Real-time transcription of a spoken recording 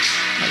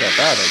that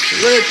bad,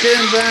 actually.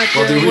 Looking back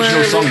Well, the at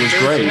original where song we was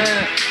great.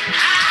 met.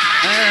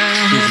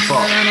 Super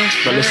pop,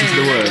 but listen to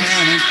the words.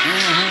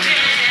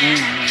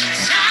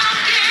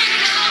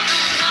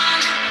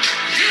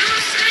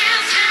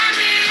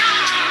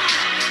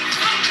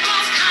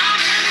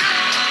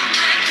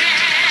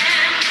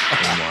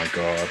 Oh my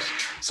god!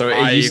 So it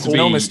I used to There's be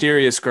no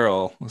mysterious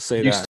girl. Let's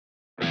say Used that.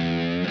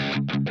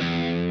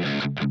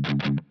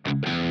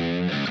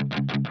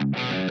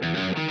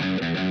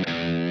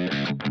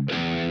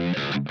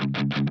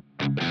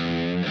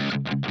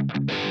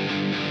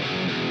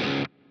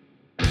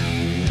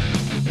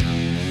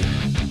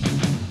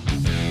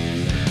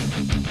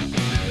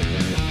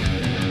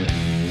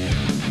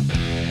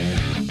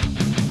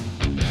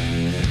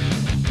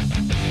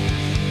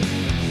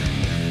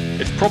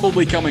 It's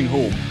probably coming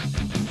home.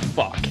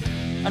 Fuck.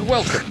 And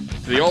welcome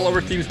to the All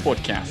Our Teams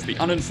podcast, the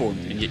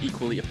uninformed and yet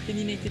equally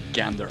opinionated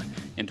gander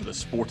into the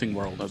sporting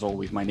world. As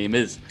always, my name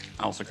is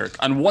Alistair Kirk,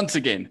 and once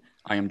again,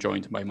 I am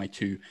joined by my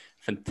two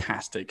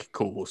fantastic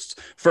co-hosts.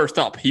 First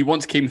up, he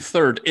once came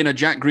third in a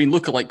Jack Green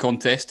lookalike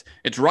contest.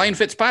 It's Ryan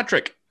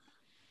Fitzpatrick.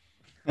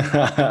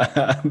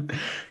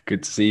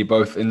 Good to see you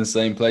both in the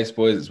same place,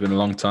 boys. It's been a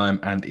long time,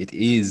 and it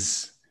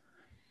is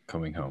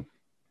coming home.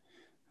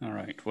 All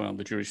right, well,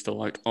 the jury's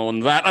still out on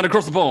that. And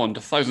across the pond,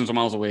 thousands of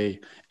miles away,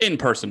 in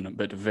person,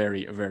 but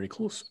very, very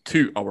close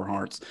to our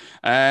hearts.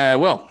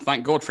 Well,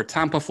 thank God for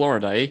Tampa,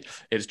 Florida, eh?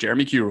 It's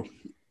Jeremy Curo.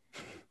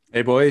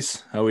 Hey,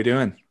 boys. How we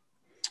doing?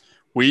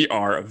 We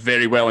are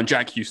very well. And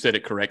Jack, you said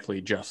it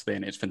correctly just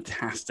then. It's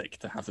fantastic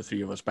to have the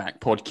three of us back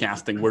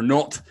podcasting. We're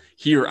not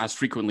here as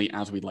frequently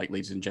as we'd like,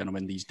 ladies and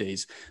gentlemen, these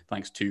days,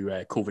 thanks to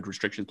COVID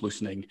restrictions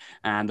loosening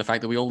and the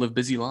fact that we all live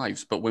busy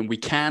lives. But when we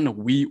can,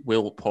 we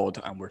will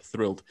pod. And we're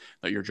thrilled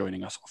that you're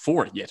joining us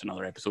for yet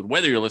another episode,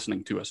 whether you're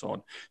listening to us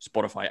on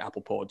Spotify,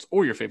 Apple Pods,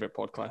 or your favorite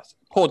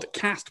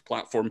podcast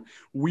platform.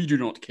 We do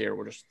not care.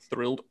 We're just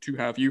thrilled to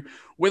have you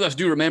with us.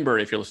 Do remember,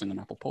 if you're listening on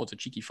Apple Pods, a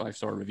cheeky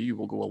 5-star review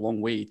will go a long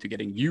way to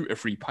getting you a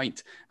free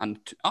pint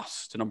and to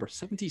us to number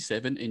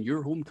 77 in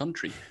your home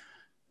country.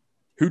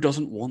 Who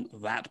doesn't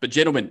want that? But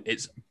gentlemen,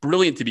 it's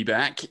brilliant to be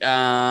back.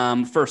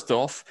 First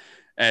off,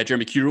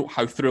 Jeremy Curo,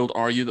 how thrilled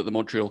are you that the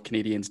Montreal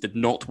Canadiens did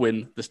not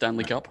win the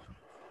Stanley Cup?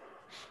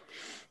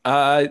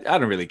 I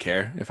don't really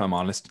care, if I'm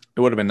honest.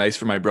 It would have been nice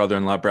for my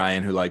brother-in-law,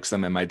 Brian, who likes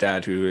them, and my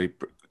dad, who,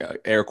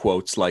 air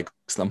quotes,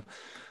 likes them.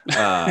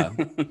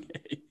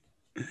 Okay.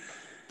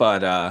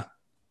 But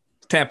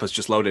Tampa's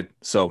just loaded,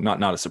 so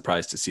not a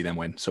surprise to see them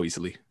win so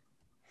easily.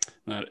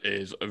 That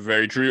is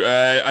very true.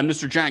 And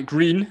Mr. Jack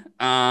Green,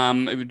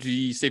 it would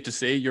be safe to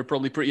say you're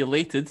probably pretty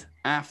elated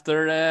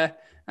after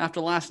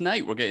last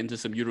night. We'll get into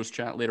some Euros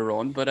chat later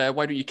on, but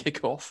why don't you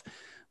kick off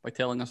by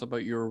telling us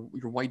about your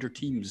wider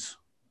teams,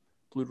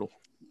 plural.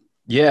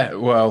 Yeah,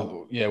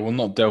 well, we'll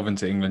not delve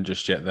into England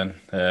just yet then.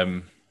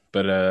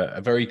 But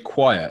a very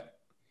quiet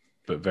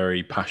but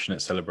very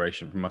passionate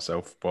celebration for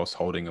myself whilst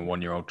holding a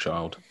 1-year-old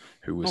child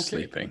who was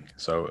sleeping.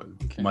 So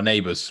my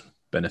neighbours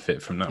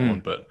benefit from that one,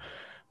 but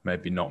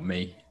maybe not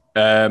me.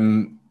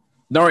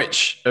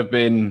 Norwich have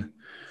been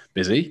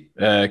busy,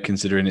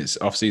 considering it's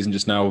off-season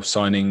just now,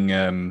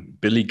 signing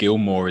Billy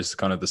Gilmore is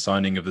kind of the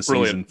signing of the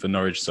season for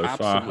Norwich so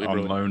far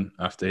on loan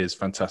after his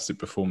fantastic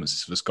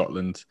performances for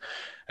Scotland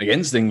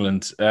against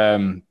England,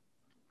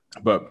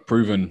 but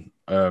proven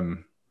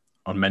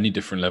on many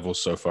different levels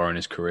so far in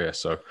his career.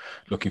 So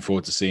looking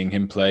forward to seeing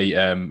him play.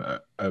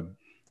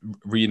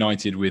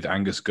 Reunited with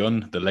Angus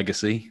Gunn, the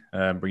legacy,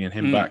 bringing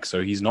him back.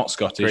 So he's not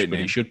Scottish, but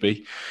he should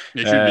be.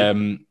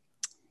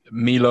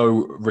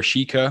 Milo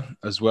Rashica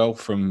as well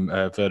from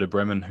Werder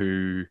Bremen,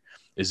 who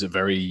is a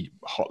very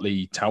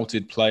hotly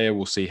touted player.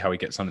 We'll see how he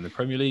gets on in the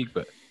Premier League,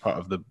 but part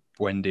of the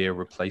Buendia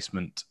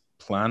replacement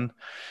plan.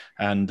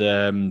 And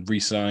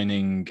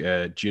re-signing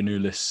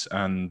Giannoulis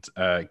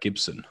and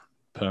Gibson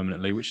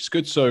permanently, which is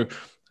good. So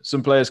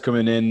some players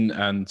coming in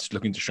and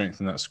looking to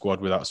strengthen that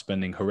squad without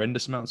spending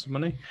horrendous amounts of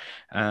money.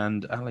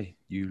 And Ali,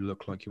 you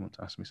look like you want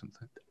to ask me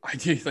something. I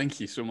do. Thank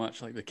you so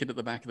much. Like the kid at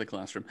the back of the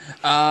classroom.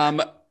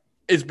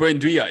 Is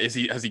Buendia,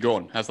 has he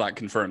gone? Has that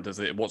confirmed?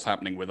 What's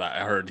happening with that?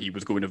 I heard he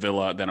was going to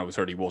Villa, then I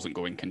heard he wasn't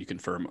going. Can you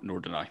confirm nor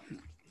deny?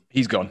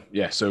 He's gone.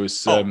 Yeah. So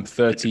it's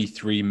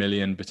 33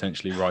 million,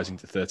 potentially rising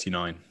to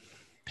 39.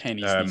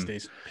 Pennies these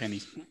days.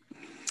 Pennies.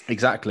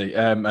 Exactly.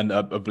 And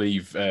I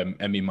believe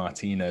Emi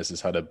Martinez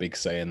has had a big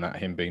say in that,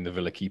 him being the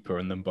Villa keeper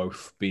and them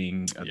both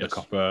being at the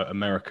Copa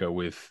America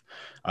with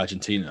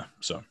Argentina.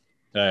 So,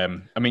 I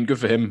mean, good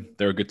for him.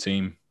 They're a good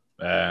team.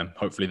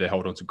 Hopefully they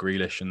hold on to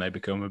Grealish and they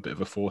become a bit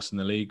of a force in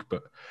the league.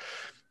 But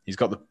he's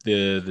got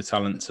the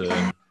talent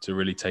to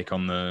really take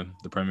on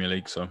the Premier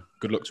League. So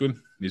good luck to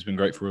him. He's been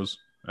great for us.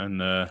 And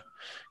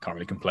can't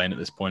really complain at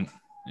this point.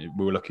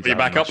 We were lucky to have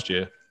him last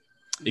year.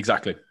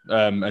 Exactly,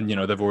 and you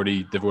know they've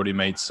already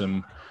made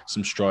some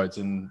strides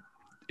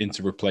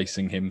into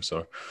replacing him.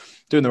 So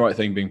doing the right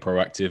thing, being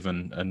proactive,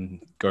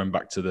 and going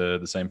back to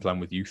the same plan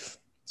with youth.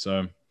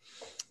 So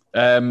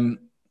other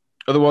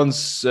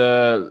ones,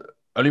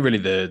 Only really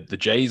the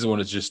Jays. I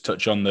want to just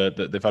touch on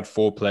that they've had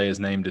 4 players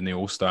named in the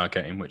All-Star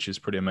game, which is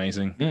pretty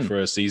amazing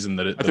for a season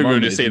that. I thought you were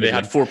going to say they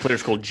had 4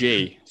 players called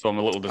Jay, so I'm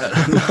a little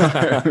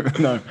disappointed.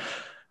 No.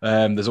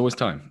 There's always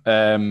time.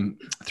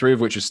 3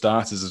 of which are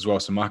starters as well.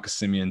 So Marcus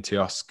Semien,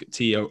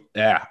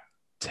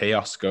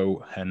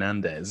 Teoscar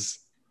Hernandez.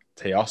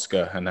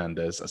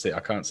 I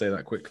can't say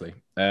that quickly.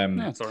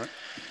 That's all right.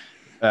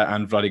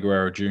 And Vladdy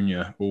Guerrero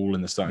Jr. all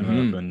in the starting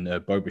lineup,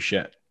 and Bo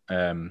Bichette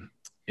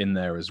in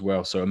there as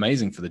well. So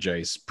amazing for the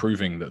Jays,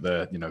 proving that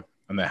they're,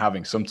 and they're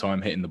having some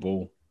time hitting the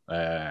ball.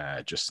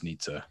 Just need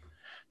to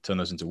turn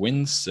those into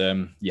wins.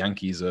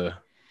 Yankees are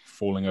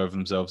falling over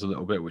themselves a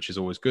little bit, which is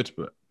always good,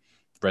 but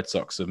Red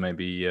Sox are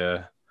maybe,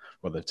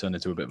 they've turned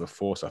into a bit of a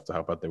force after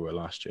how bad they were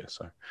last year.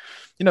 So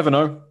you never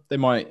know. They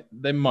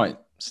might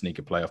sneak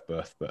a playoff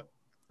berth, but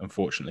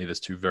unfortunately, there's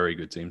 2 very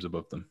good teams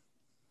above them.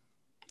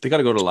 They got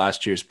to go to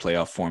last year's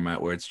playoff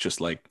format where it's just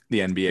like the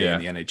NBA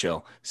and the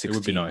NHL. 16 it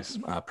would be nice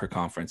per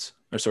conference.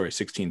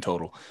 16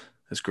 total.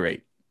 That's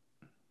great.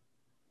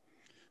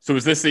 So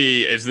is this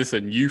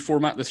a new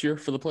format this year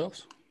for the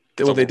playoffs?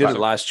 Well, they did it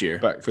last year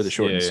for the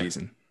shortened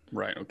season.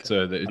 Right. Okay.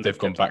 So they've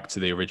gone back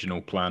to the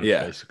original plan,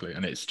 basically,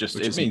 and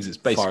it means it's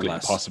basically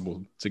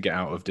impossible to get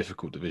out of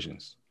difficult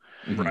divisions.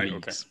 Right.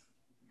 Okay.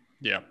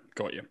 Yeah.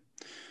 Got you.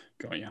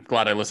 I'm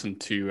glad I listened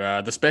to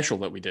the special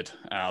that we did.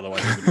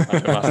 Otherwise, I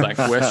wouldn't have asked that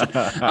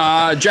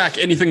question. Jack,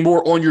 anything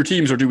more on your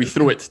teams, or do we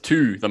throw it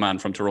to the man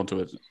from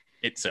Toronto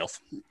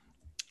itself?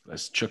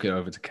 Let's chuck it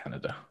over to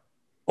Canada.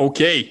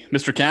 Okay,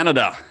 Mr.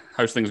 Canada,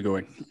 how's things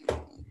going?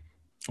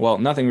 Well,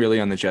 nothing really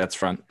on the Jets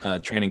front.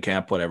 Training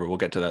camp, whatever. We'll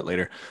get to that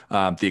later.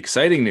 The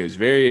exciting news,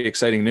 very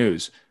exciting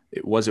news.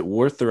 Was it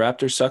worth the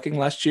Raptors sucking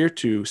last year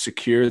to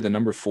secure the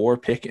number 4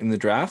 pick in the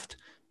draft?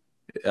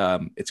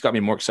 It's got me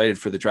more excited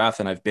for the draft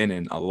than I've been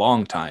in a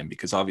long time,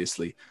 because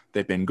obviously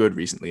they've been good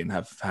recently and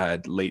have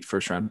had late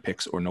first round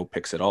picks or no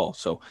picks at all.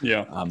 So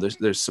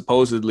there's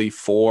supposedly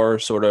 4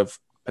 sort of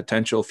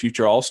potential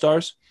future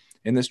all-stars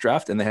in this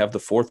draft, and they have the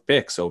 4th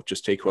pick. So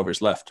just take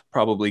whoever's left.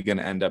 Probably going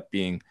to end up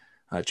being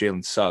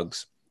Jalen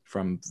Suggs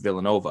from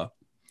Villanova.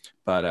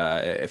 But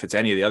if it's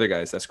any of the other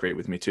guys, that's great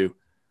with me too.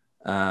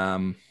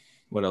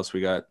 What else we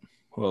got?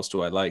 Who else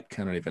do I like?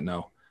 I don't even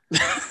know.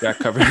 Jack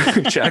covered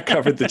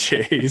the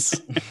Jays.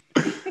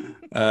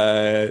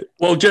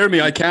 Well,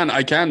 Jeremy, I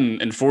can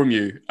inform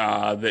you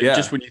that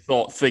just when you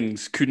thought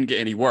things couldn't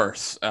get any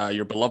worse,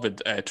 your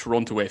beloved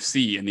Toronto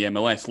FC in the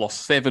MLS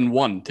lost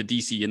 7-1 to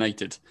DC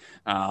United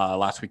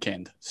last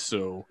weekend.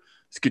 So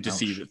it's good to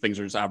see that things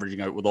are just averaging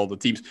out with all the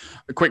teams.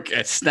 A quick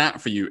stat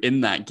for you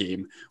in that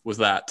game was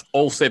that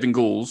all 7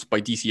 goals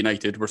by DC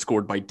United were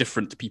scored by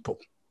different people.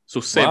 So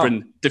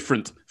 7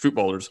 different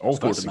footballers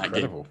scored in that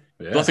game.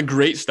 Yeah. That's a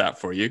great stat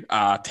for you.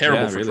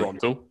 Terrible for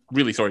Toronto.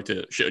 Really sorry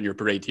to shit on your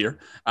parade here.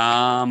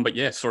 But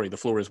yeah, sorry, the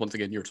floor is once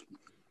again yours.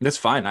 That's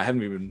fine. I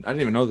didn't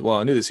even know. Well,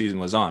 I knew the season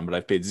was on, but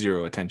I've paid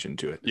 0 attention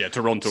to it. Yeah,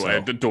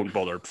 Toronto. Don't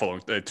bother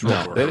following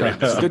Toronto. No,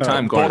 it's a good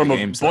time going to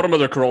games. Bottom of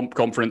their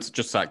conference,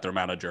 just sacked their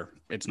manager.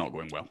 It's not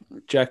going well.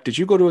 Jack, did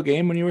you go to a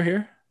game when you were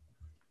here?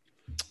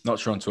 Not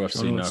Toronto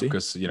FC, no,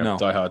 because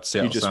diehard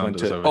Seattle you just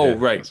Sounders went to,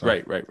 over here.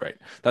 Right.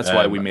 That's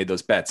why we made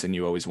those bets, and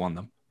you always won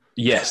them.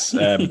 Yes.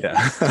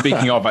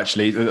 Speaking of,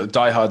 actually, the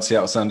diehard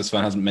Seattle Sounders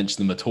fan hasn't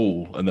mentioned them at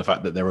all, and the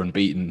fact that they're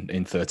unbeaten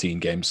in 13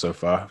 games so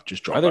far.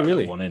 Just dropped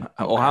one in.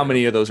 Well, how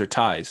many of those are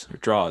ties or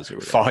draws? Or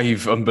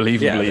 5,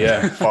 unbelievably,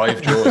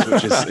 5 draws,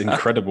 which is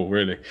incredible,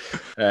 really.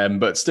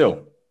 But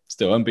still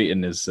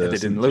unbeaten is. They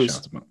didn't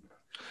lose.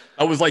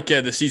 That was like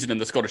the season in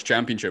the Scottish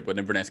Championship when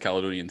Inverness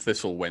Caledonian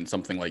Thistle went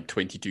something like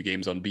 22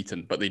 games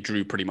unbeaten, but they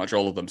drew pretty much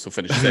all of them, so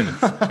finished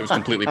 7th. It was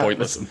completely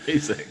pointless. That's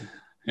amazing.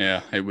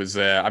 Yeah, it was.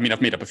 I've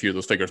made up a few of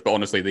those figures, but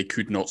honestly, they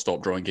could not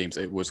stop drawing games.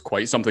 It was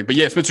quite something. But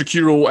yes, Mr.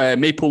 Curo,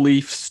 Maple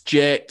Leafs,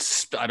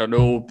 Jets, I don't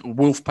know,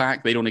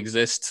 Wolfpack, they don't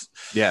exist.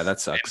 Yeah,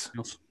 that sucks.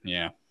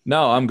 Yeah.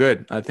 No, I'm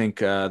good. I think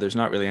there's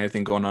not really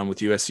anything going on with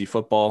USC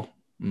football.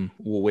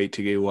 We'll wait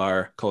to do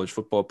our college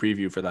football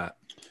preview for that.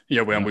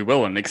 Yeah, well, we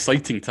will in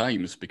exciting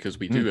times, because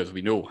we do, as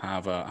we know,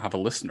 have a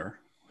listener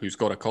who's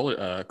got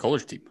a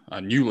college team, a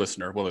new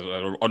listener, well,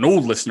 an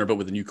old listener, but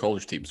with a new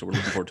college team. So we're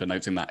looking forward to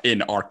announcing that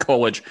in our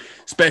college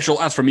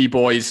special. As for me,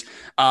 boys,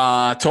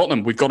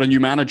 Tottenham, we've got a new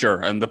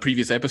manager. And the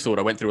previous episode,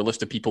 I went through a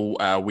list of people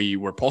we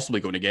were possibly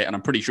going to get, and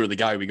I'm pretty sure the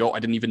guy we got,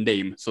 I didn't even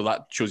name. So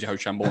that shows you how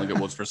shambolic it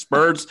was for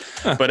Spurs.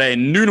 But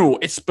Nuno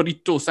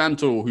Espirito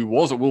Santo, who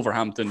was at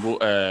Wolverhampton,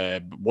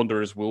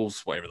 Wanderers,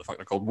 Wolves, whatever the fuck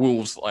they're called,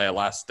 Wolves,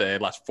 last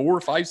 4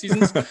 or 5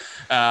 seasons,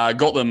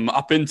 got them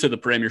up into the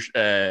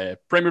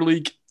Premier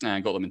League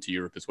and got them into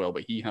Europe as well,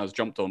 but he has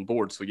jumped on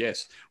board. So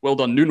yes, well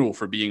done, Nuno,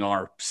 for being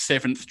our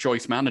 7th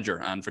choice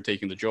manager and for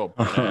taking the job.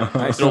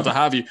 Nice to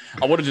have you.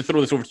 I wanted to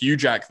throw this over to you,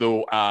 Jack,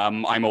 though.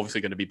 I'm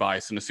obviously going to be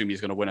biased and assume he's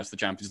going to win us the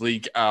Champions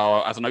League.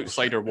 As an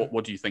outsider,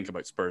 what do you think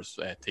about Spurs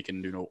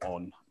taking Nuno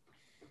on?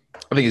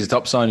 I think he's a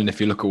top signing if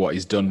you look at what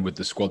he's done with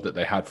the squad that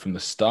they had from the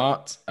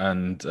start,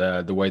 and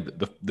the way that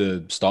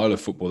the style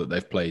of football that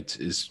they've played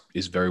is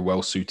very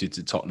well suited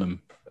to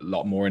Tottenham, a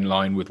lot more in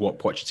line with what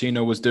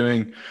Pochettino was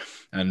doing.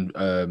 And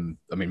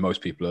I mean,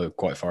 most people are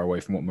quite far away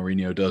from what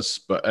Mourinho does,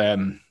 but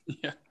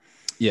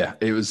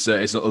it was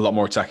it's a lot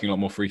more attacking, a lot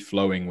more free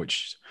flowing,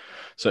 which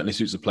certainly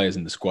suits the players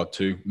in the squad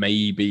too.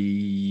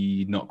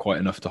 Maybe not quite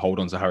enough to hold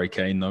on to Harry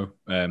Kane though.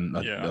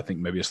 I think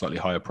maybe a slightly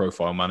higher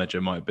profile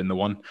manager might have been the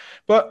one,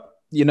 but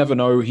you never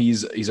know.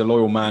 He's a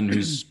loyal man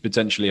who's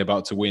potentially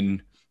about to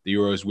win the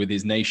Euros with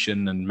his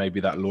nation, and maybe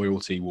that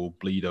loyalty will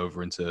bleed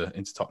over into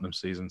Tottenham's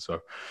season.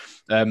 So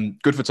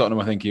good for Tottenham.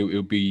 I think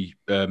it'll be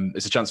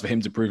it's a chance for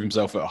him to prove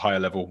himself at a higher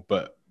level,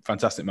 but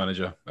fantastic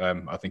manager.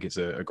 I think it's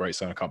a great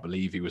sign. I can't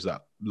believe he was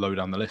that low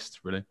down the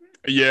list, really.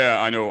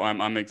 Yeah, I know.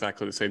 I'm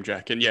exactly the same,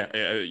 Jack. And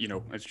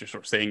it's just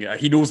sort of saying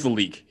he knows the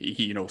league.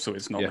 He so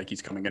it's not like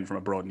he's coming in from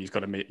abroad and he's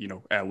got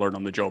to learn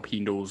on the job. He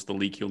knows the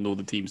league. He'll know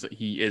the teams that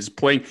he is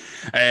playing.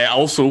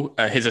 Also,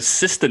 his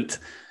assistant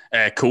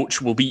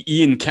coach will be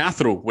Ian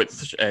Cathro,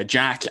 with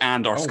Jack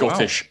and our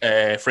Scottish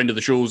friend of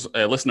the show's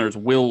listeners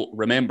will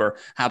remember,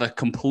 had a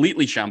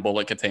completely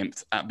shambolic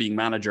attempt at being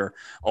manager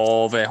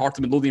of Heart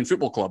of Midlothian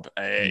Football Club,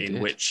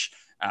 in which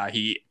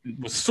he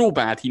was so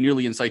bad he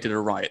nearly incited a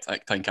riot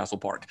at Tynecastle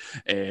Park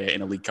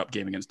in a League Cup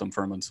game against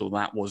Dunfermline. So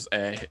that was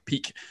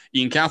peak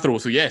Ian Cathro.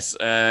 So yes,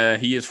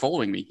 he is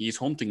following me. He's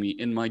haunting me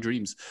in my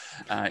dreams,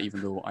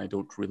 even though I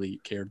don't really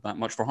care that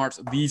much for Hearts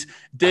these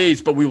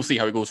days. But we will see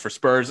how it goes for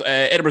Spurs.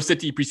 Edinburgh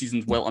City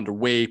preseason's well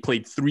underway.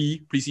 Played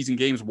 3 preseason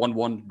games, won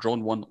 1,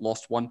 drawn 1,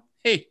 lost 1.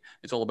 Hey,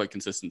 it's all about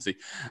consistency.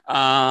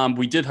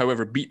 We did,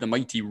 however, beat the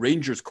mighty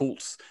Rangers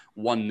Colts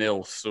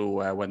 1-0.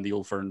 So when the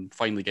Old Firm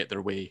finally get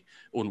their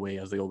own way,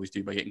 as they always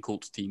do, by getting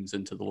Colts teams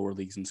into the lower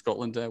leagues in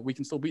Scotland, we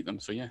can still beat them.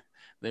 So yeah,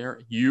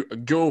 there you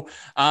go.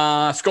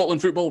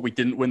 Scotland football, we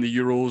didn't win the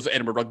Euros.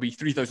 Edinburgh Rugby,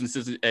 3,000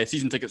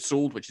 season tickets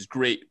sold, which is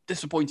great.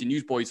 Disappointing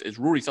news, boys, is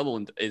Rory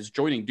Sutherland is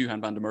joining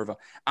Duhan van der Merwe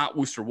at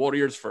Worcester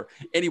Warriors. For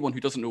anyone who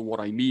doesn't know what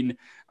I mean,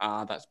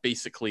 that's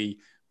basically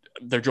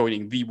they're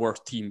joining the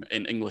worst team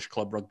in English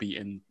club rugby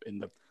in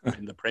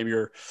the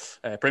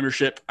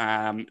Premiership.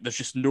 There's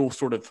just no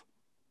sort of,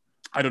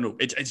 I don't know.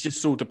 It's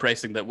just so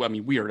depressing that,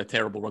 we are a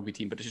terrible rugby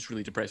team, but it's just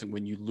really depressing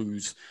when you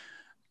lose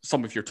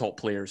some of your top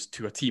players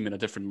to a team in a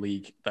different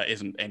league that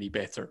isn't any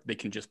better. They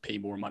can just pay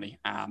more money.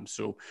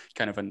 So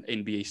kind of an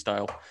NBA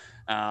style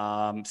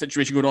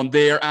situation going on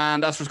there.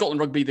 And as for Scotland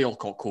rugby, they all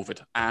caught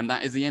COVID. And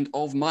that is the end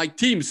of my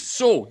teams.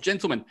 So,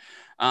 gentlemen,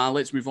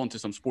 let's move on to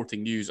some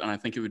sporting news. And I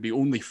think it would be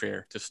only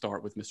fair to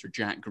start with Mr.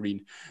 Jack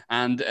Green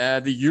and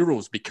the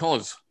Euros,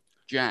 because,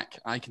 Jack,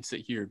 I can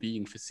sit here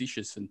being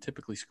facetious and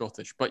typically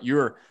Scottish, but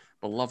your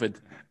beloved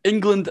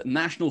England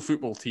national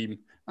football team,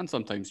 and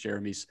sometimes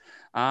Jeremy's,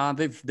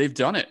 they've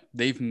done it.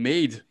 They've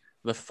made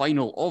the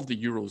final of the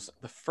Euros,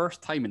 the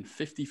first time in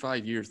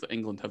 55 years that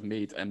England have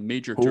made a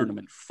major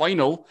tournament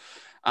final.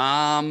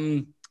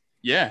 You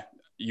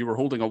were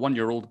holding a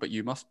 1-year-old, but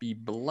you must be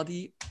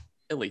bloody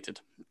elated.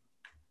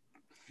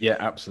 Yeah,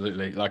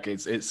 absolutely. Like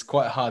it's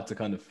quite hard to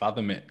kind of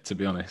fathom it, to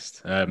be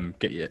honest.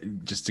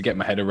 Just to get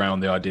my head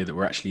around the idea that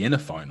we're actually in a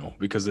final,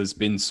 because there's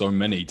been so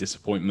many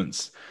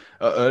disappointments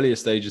at earlier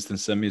stages than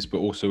semis, but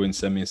also in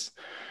semis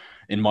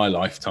in my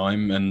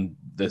lifetime. And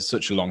there's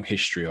such a long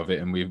history of it,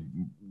 and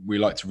we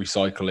like to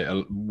recycle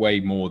it way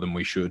more than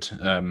we should.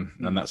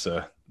 And that's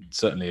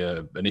certainly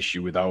an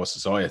issue with our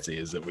society,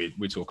 is that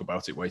we talk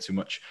about it way too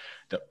much.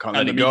 Can't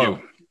let it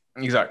go.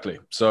 Exactly.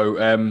 So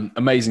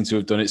amazing to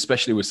have done it,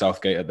 especially with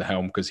Southgate at the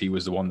helm, because he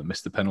was the one that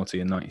missed the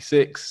penalty in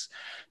 '96.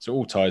 So it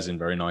all ties in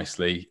very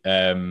nicely.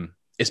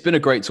 It's been a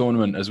great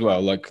tournament as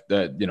well. Like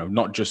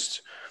not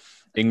just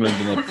England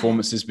and their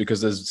performances,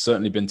 because there's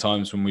certainly been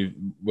times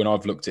when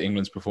I've looked at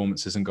England's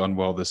performances and gone,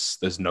 well,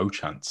 there's no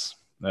chance.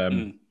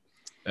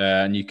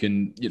 And you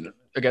can,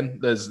 again,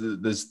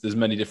 there's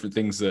many different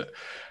things that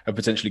have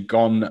potentially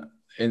gone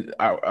in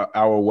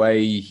our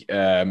way.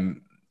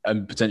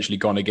 And potentially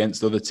gone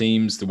against other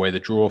teams. The way the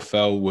draw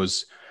fell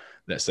was,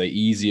 let's say,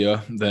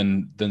 easier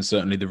than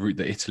certainly the route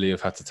that Italy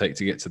have had to take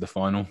to get to the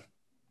final.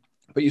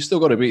 But you've still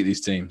got to beat these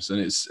teams. And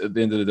it's, at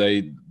the end of the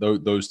day,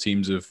 those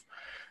teams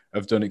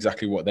have done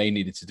exactly what they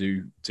needed to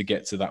do to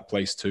get to that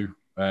place too.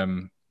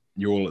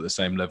 You're all at the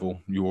same level.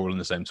 You're all in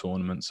the same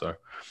tournament. So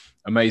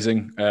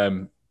amazing.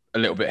 A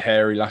little bit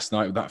hairy last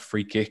night with that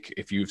free kick.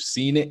 If you've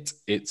seen it,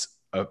 it's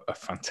a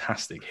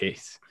fantastic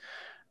hit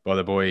by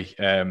the boy.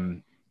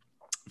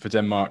 For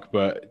Denmark,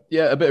 but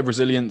yeah, a bit of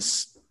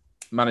resilience,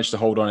 managed to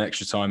hold on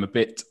extra time,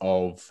 it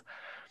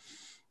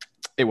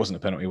wasn't a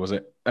penalty, was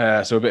it?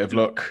 So a bit of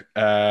luck,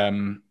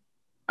 and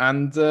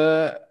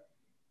a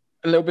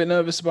little bit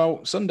nervous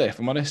about Sunday, if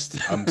I'm honest.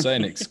 I'm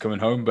saying it's coming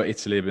home, but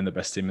Italy have been the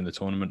best team in the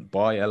tournament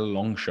by a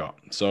long shot.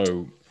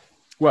 So,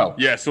 well.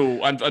 Yeah,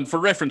 so, and for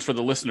reference for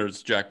the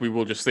listeners, Jack, we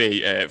will just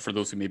say, for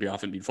those who maybe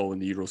haven't been following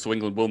the Euros, so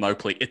England will now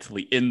play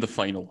Italy in the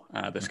final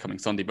this coming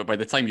Sunday. But by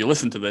the time you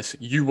listen to this,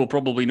 you will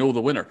probably know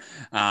the winner.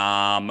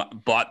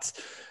 But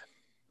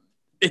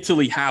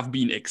Italy have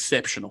been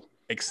exceptional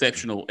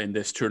exceptional in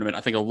this tournament.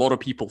 I think a lot of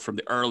people from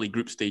the early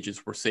group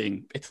stages were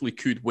saying Italy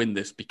could win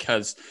this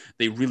because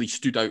they really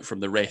stood out from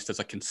the rest as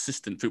a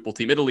consistent football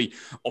team. Italy,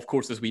 of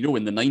course, as we know,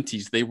 in the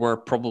 90s, they were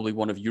probably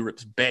one of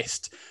Europe's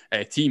best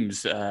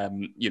teams,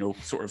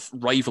 sort of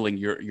rivaling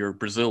your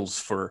Brazils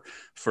for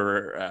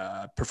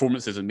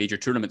performances in major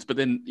tournaments. But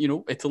then,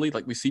 Italy,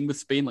 like we've seen with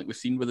Spain, like we've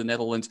seen with the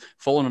Netherlands,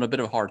 fallen on a bit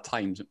of hard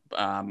times.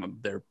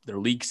 Their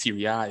league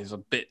Serie A is a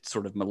bit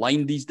sort of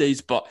maligned these days,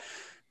 but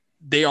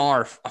they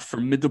are a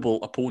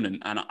formidable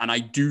opponent, and I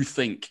do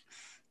think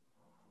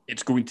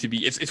it's going to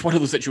be it's one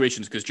of those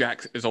situations, because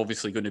Jack is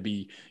obviously going to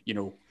be,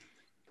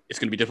 it's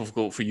going to be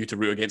difficult for you to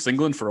root against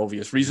England for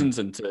obvious reasons,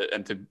 and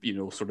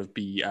to sort of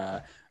be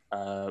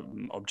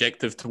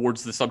objective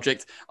towards the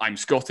subject. I'm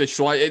Scottish,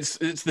 so it's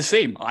the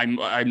same.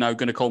 I'm now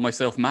going to call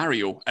myself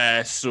Mario.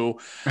 So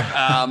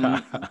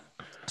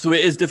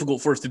it is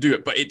difficult for us to do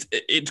it, but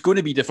it's going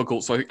to be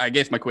difficult. So I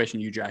guess my question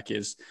to you, Jack,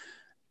 is,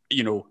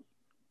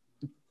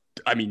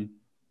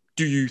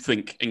 do you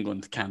think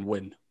England can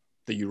win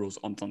the Euros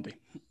on Sunday?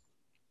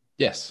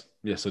 Yes,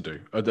 I do.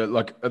 At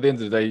the end of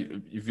the day,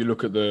 if you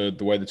look at the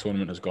way the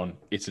tournament has gone,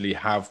 Italy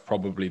have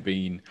probably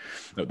been,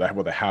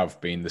 they have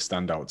been the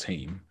standout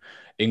team.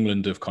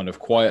 England have kind of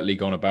quietly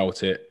gone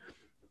about it,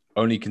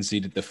 only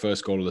conceded the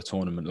first goal of the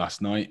tournament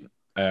last night,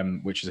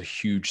 which is a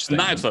huge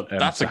statement.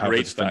 That's a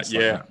great stat,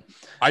 yeah.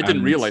 Like I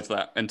didn't realize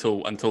that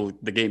until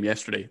the game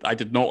yesterday. I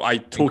did not. I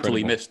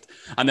totally missed.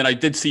 And then I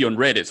did see on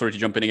Reddit, sorry to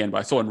jump in again, but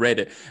I saw on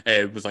Reddit,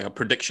 it was like a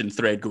prediction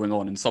thread going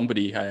on, and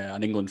somebody,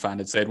 an England fan,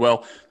 had said,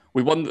 well,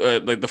 we won,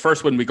 the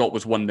first win we got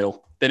was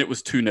 1-0, then it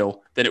was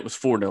 2-0, then it was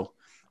 4-0.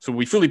 So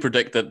we fully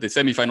predict that the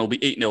semi-final will be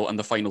 8-0 and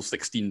the final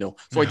 16-0.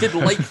 So I did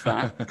like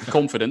that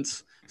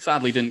confidence.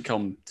 Sadly, didn't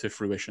come to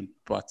fruition.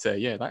 But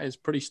that is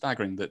pretty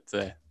staggering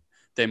that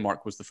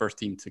Denmark was the first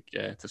team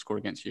to score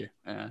against you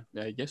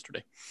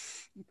yesterday.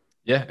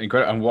 Yeah,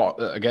 incredible.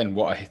 And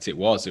what a hit it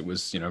was. It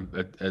was,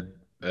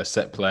 a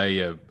set play,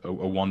 a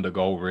wonder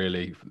goal,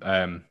 really.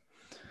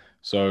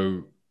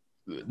 So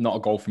not a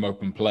goal from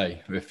open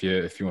play if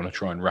you want to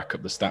try and rack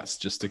up the stats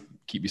just to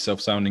keep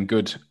yourself sounding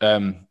good.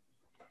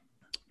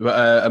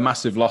 But a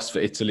massive loss for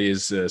Italy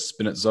is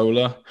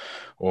Spinazzola,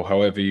 or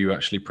however you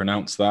actually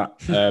pronounce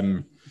that.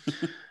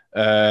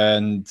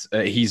 And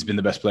he's been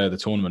the best player of the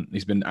tournament.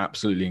 He's been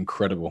absolutely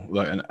incredible,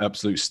 like an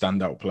absolute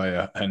standout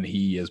player, and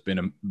he has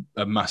been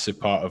a massive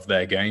part of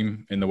their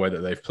game in the way that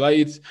they've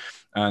played.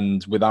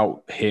 And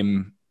without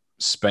him,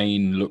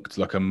 Spain looked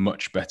like a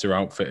much better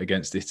outfit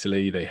against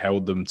Italy. They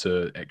held them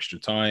to extra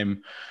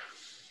time,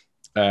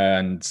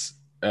 and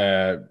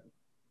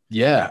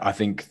I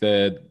think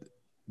the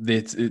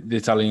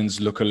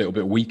Italians look a little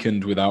bit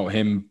weakened without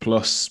him.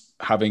 Plus,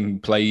 having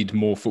played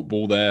more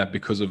football there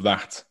because of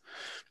that.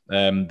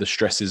 The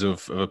stresses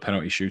of a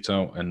penalty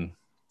shootout, and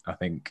I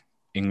think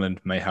England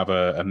may have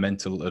a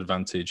mental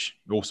advantage.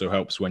 It also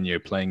helps when you're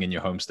playing in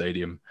your home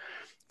stadium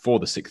for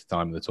the 6th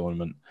time of the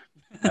tournament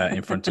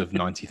in front of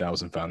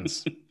 90,000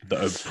 fans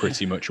that are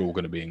pretty much all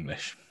going to be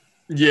English.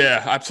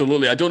 Yeah,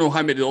 absolutely. I don't know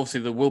how many.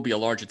 Obviously, there will be a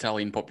large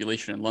Italian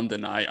population in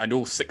London. I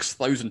know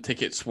 6,000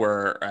 tickets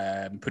were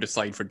put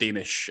aside for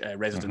Danish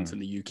residents in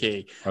the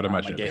UK. I'd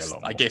imagine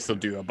I guess they'll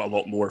do a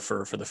lot more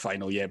for the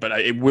final. Yeah, but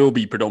it will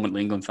be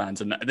predominantly England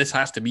fans, and this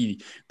has to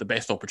be the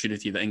best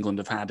opportunity that England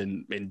have had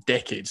in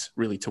decades,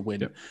 really, to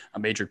win a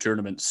major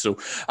tournament. So,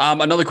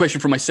 another question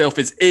for myself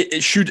is: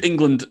 should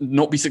England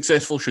not be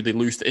successful? Should they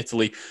lose to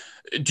Italy?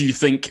 Do you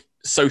think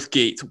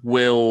Southgate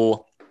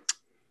will?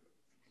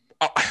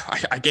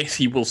 I guess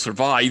he will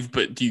survive,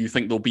 but do you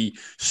think there'll be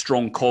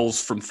strong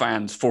calls from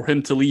fans for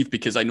him to leave?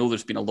 Because I know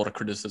there's been a lot of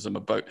criticism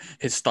about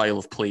his style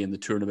of play in the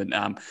tournament.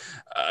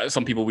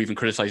 Some people were even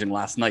criticising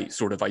last night,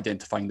 sort of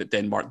identifying that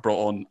Denmark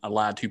brought on a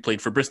lad who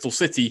played for Bristol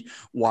City,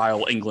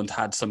 while England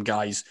had some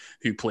guys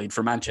who played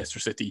for Manchester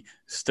City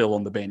still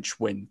on the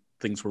bench when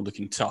things were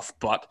looking tough.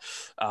 But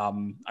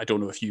I don't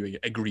know if you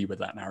agree with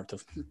that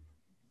narrative.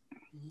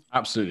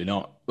 Absolutely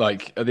not.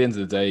 Like, at the end of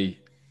the day,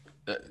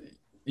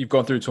 you've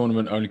gone through a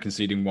tournament only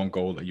conceding 1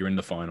 goal, that you're in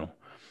the final.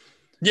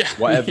 Yeah.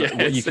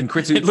 Whatever. You can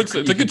criticize. It's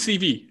a good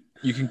CV.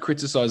 You can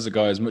criticize the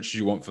guy as much as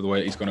you want for the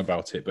way he's gone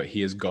about it, but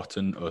he has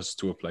gotten us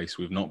to a place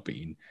we've not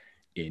been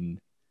in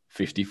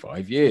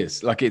 55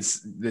 years. Like,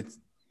 where's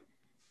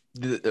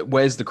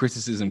the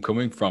criticism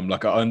coming from?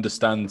 Like, I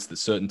understand that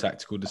certain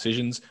tactical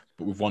decisions,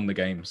 but we've won the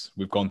games.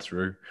 We've gone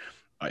through.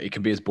 It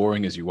can be as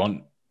boring as you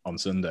want on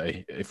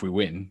Sunday. If we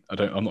win,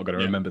 I'm not going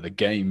to remember the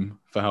game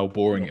for how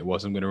boring it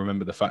was. I'm going to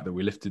remember the fact that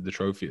we lifted the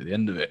trophy at the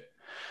end of it.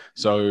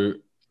 So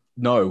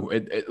no,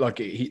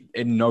 he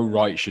in no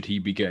right should he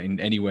be getting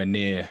anywhere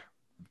near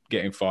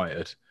getting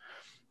fired.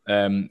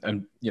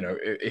 And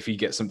if he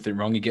gets something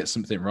wrong, he gets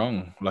something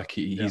wrong. Like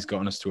he's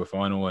gotten us to a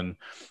final, and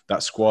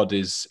that squad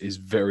is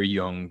very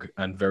young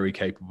and very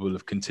capable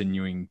of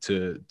continuing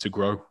to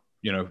grow.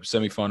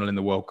 Semi-final in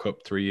the World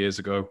Cup 3 years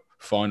ago,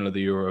 final of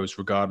the Euros,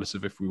 regardless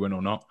of if we win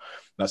or not.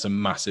 That's a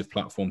massive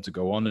platform to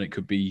go on, and it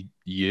could be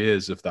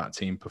years of that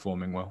team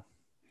performing well.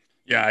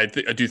 Yeah, I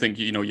do think,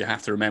 you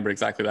have to remember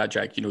exactly that,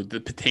 Jack.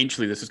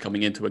 Potentially this is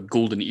coming into a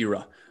golden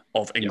era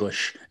of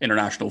English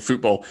international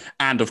football.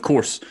 And of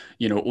course,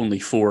 only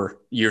 4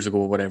 years ago,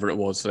 whatever it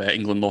was,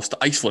 England lost to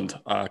Iceland,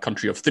 a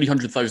country of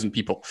 300,000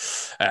 people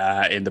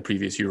in the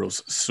previous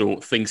Euros. So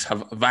things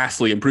have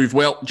vastly improved.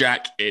 Well,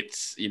 Jack,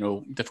 it's,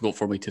 difficult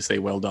for me to say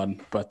well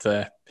done, but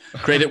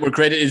credit where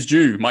credit is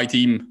due. My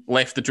team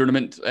left the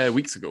tournament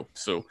weeks ago.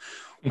 So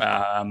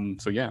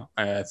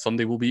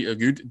Sunday will be a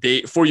good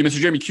day for you, Mr.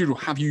 Jeremy Curro.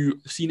 Have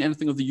you seen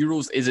anything of the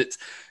Euros? Is it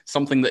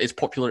something that is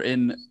popular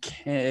in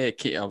I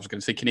was going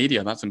to say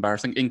Canada. That's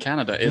embarrassing. In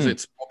Canada, is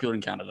it popular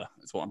in Canada?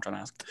 That's what I'm trying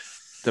to ask.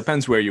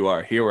 Depends where you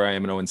are. Here where I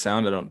am in Owen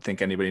Sound, I don't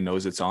think anybody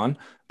knows it's on.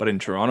 But in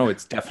Toronto,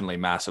 it's definitely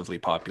massively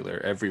popular.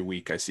 Every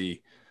week I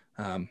see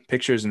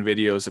pictures and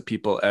videos of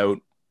people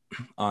out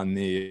on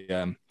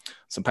the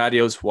some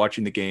patios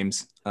watching the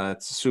games.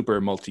 It's a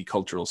super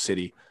multicultural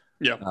city.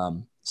 Yeah.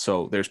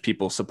 So there's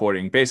people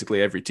supporting basically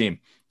every team,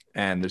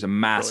 and there's a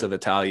massive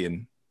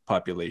Italian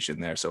population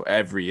there. So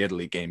every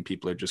Italy game,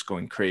 people are just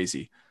going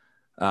crazy.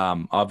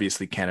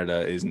 Obviously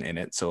Canada isn't in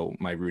it, so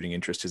my rooting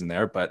interest isn't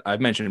there. But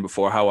I've mentioned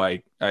before how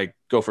I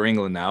go for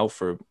England now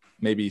for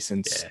maybe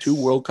since 2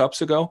 World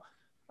Cups ago.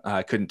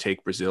 I couldn't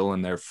take Brazil,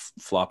 and they're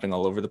flopping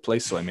all over the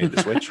place, so I made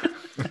the switch.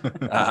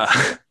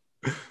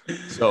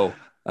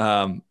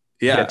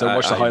 Don't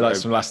watch the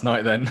highlights from last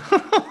night then.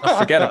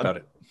 Forget about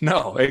it.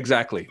 No,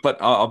 exactly. But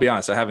I'll be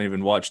honest, I haven't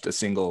even watched a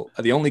single.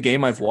 The only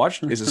game I've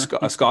watched is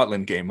a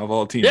Scotland game of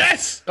all teams.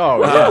 Yes.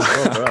 Oh, yes.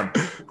 Well done.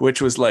 Which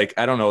was like,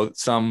 I don't know,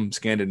 some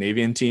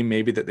Scandinavian team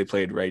maybe that they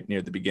played right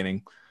near the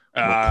beginning.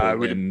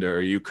 Poland or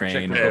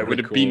Ukraine. It would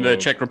have been the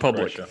Czech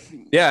Republic. Russia.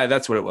 Yeah,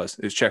 that's what it was.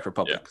 It was Czech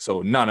Republic. Yeah.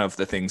 So none of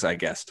the things I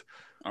guessed.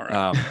 All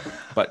right.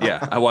 But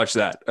yeah, I watched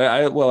that.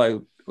 I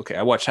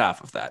watched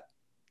half of that.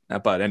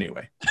 But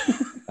anyway,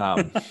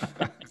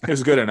 it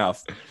was good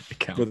enough.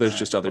 But there's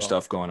just other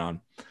stuff going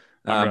on.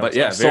 But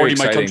yeah, sorry,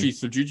 my country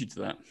subdued you to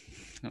that.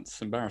 That's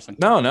embarrassing.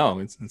 No,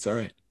 it's all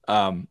right.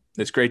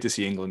 It's great to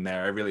see England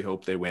there. I really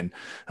hope they win,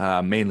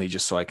 mainly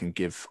just so I can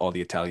give all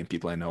the Italian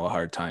people I know a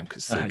hard time,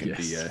 because they can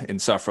be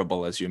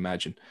insufferable, as you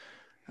imagine.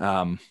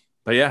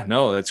 But yeah,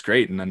 no, that's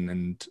great.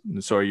 And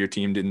sorry your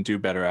team didn't do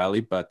better,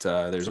 Ali, but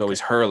there's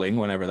always hurling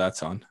whenever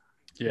that's on.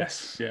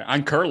 Yes, yeah,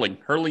 and hurling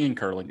and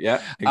curling.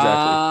 Yeah,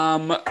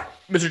 exactly.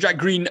 Mr. Jack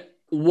Green,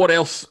 what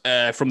else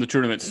from the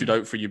tournament stood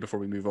out for you before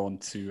we move on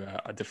to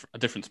a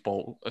different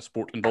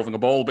sport involving a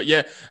ball? But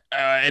yeah,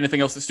 anything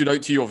else that stood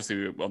out to you?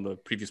 Obviously, on the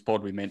previous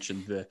pod, we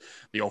mentioned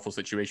the awful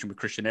situation with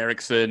Christian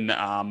Eriksen.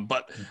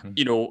 But,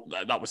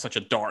 that was such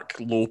a dark,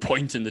 low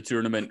point in the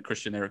tournament.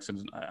 Christian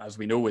Eriksen, as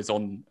we know, is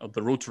on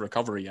the road to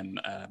recovery. And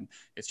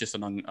it's just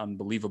an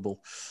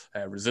unbelievable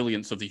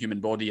resilience of the human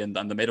body and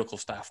the medical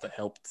staff that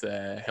helped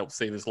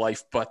save his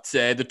life. But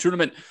the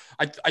tournament,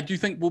 I do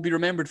think will be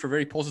remembered for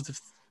very positive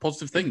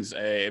things,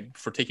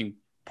 for taking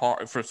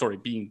part,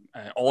 being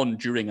on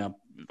during a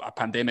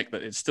pandemic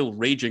that is still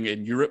raging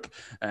in Europe,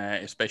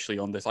 especially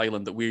on this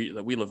island that we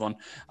live on.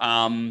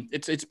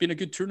 It's been a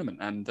good tournament,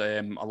 and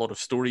a lot of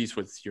stories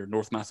with your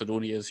North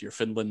Macedonias, your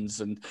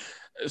Finlands, and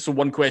so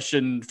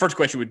first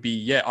question would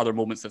be, other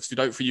moments that stood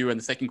out for you, and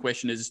the second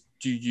question is,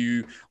 do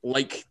you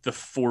like the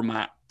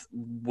format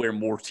where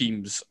more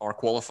teams are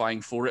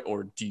qualifying for it,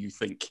 or do you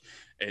think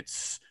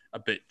it's a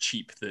bit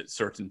cheap that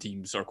certain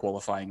teams are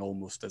qualifying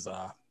almost as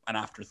an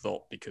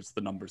afterthought because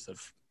the numbers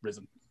have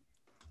risen?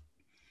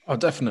 Oh,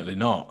 definitely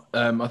not.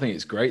 I think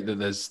it's great that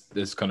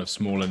there's kind of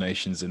smaller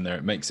nations in there.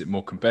 It makes it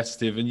more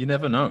competitive, and you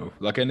never know.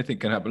 Like, anything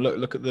can happen.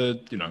 Look at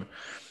at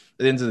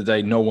the end of the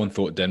day, no one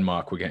thought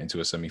Denmark would get into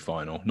a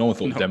semi-final. No one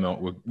thought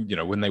Denmark would,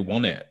 when they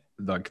won it,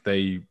 like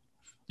they,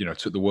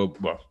 took the world,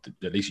 well,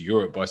 at least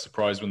Europe by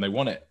surprise when they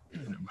won it,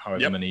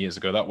 however many years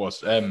ago that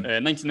was.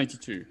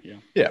 1992, yeah.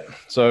 Yeah.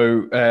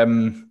 So, I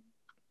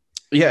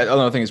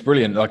think it's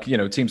brilliant. Like,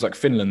 teams like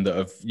Finland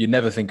that you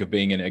never think of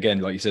being in it. Again,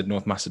 like you said,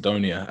 North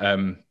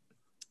Macedonia.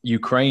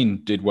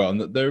 Ukraine did well,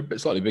 and they're a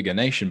slightly bigger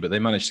nation, but they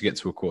managed to get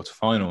to a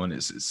quarterfinal, and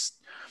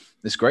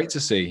it's great to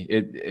see.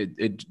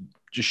 It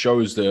just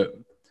shows that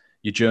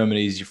your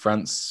Germanys, your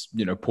France,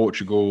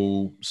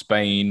 Portugal,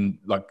 Spain,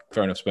 like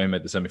fair enough, Spain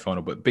made the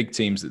semi-final, but big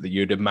teams that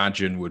you'd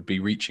imagine would be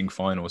reaching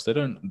finals,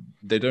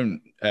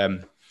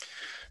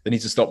 they need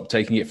to stop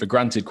taking it for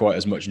granted quite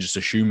as much and just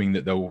assuming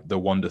that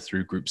they'll wander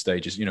through group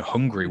stages.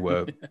 Hungary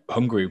were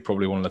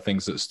probably one of the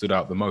things that stood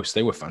out the most.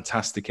 They were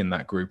fantastic in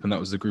that group, and that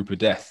was the group of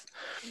death.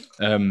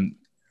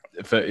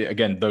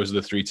 Again, those are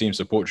the three teams: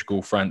 so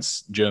Portugal,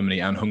 France,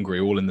 Germany, and Hungary,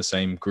 all in the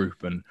same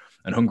group. And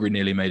Hungary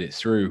nearly made it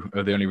through.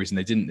 The only reason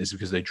they didn't is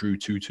because they drew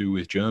 2-2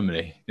 with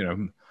Germany.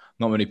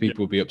 Not many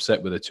people would be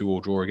upset with a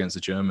 2-2 draw against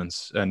the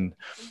Germans, and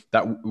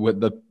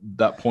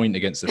that point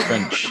against the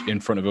French in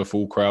front of a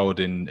full crowd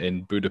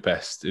in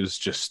Budapest, it was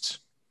just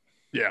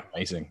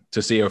amazing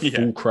to see a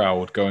full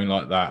crowd going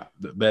like that.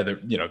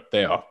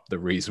 They are the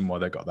reason why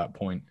they got that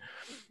point.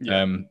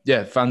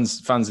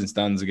 Fans in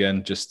stands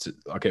again.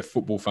 I get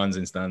football fans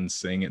in stands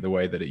seeing it the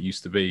way that it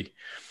used to be.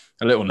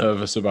 A little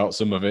nervous about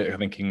some of it. I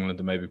think England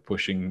are maybe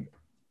pushing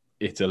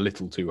it a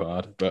little too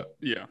hard, but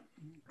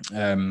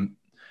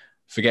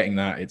forgetting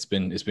that, it's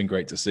been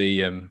great to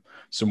see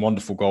some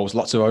wonderful goals,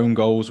 lots of own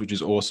goals, which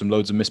is awesome,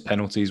 loads of missed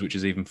penalties, which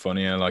is even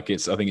funnier. I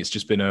think it's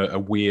just been a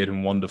weird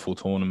and wonderful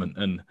tournament,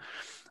 and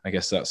I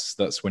guess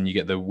that's when you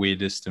get the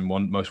weirdest and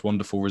most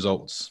wonderful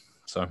results.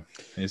 So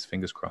here's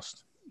fingers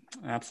crossed.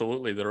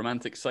 Absolutely, the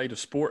romantic side of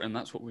sport, and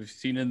that's what we've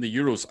seen in the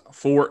Euros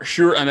for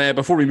sure. And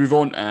before we move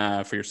on,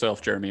 for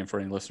yourself, Jeremy, and for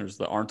any listeners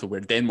that aren't aware,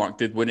 Denmark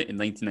did win it in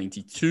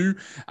 1992.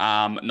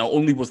 Not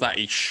only was that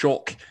a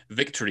shock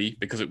victory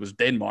because it was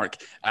Denmark,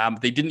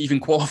 they didn't even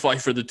qualify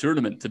for the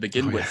tournament to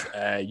begin with.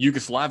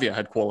 Yugoslavia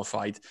had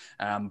qualified,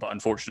 but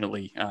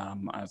unfortunately,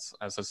 as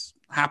has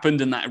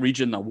happened in that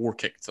region, a war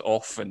kicked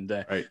off, and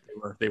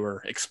they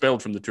were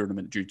expelled from the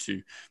tournament due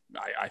to,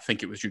 I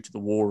think it was due to the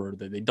war, or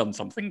they'd done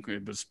something.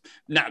 It was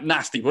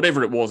nasty,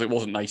 whatever it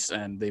wasn't nice,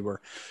 and they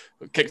were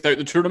kicked out of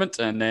the tournament,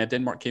 and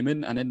Denmark came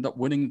in and ended up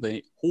winning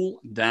the whole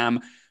damn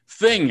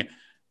thing.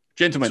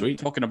 Gentlemen, Sweet.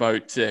 Talking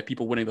about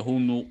people winning the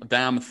whole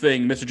damn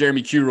thing, Mr.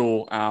 Jeremy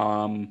Curo,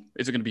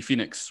 is it going to be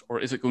Phoenix or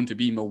is it going to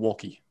be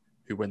Milwaukee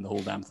who win the whole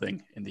damn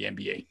thing in the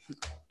NBA?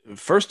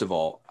 First of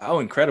all, how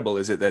incredible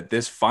is it that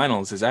this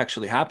finals is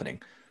actually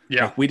happening?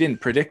 Yeah. Like, we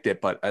didn't predict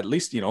it, but at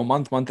least, a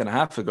month and a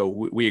half ago,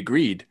 we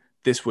agreed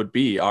this would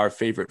be our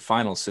favorite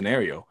final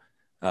scenario,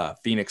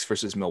 Phoenix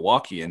versus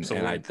Milwaukee. And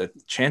the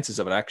chances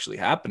of it actually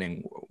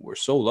happening were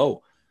so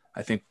low.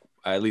 I think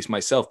at least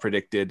myself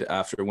predicted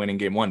after winning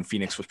game one,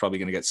 Phoenix was probably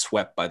going to get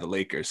swept by the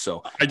Lakers.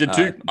 So I did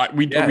too.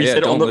 We said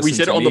it on the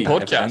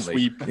podcast.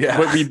 We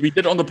did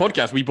it on the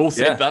podcast. We both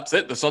said that's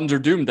it. The Suns are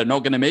doomed. They're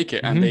not going to make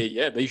it. And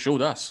they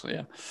showed us.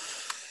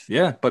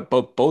 Yeah. But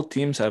both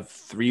teams have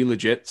three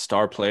legit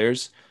star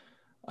players.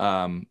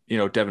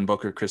 Devin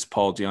Booker, Chris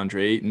Paul,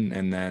 DeAndre Ayton,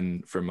 and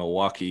then for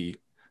Milwaukee,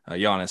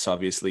 Giannis,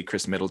 obviously,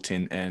 Chris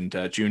Middleton, and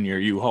Junior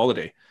Hugh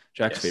Holiday,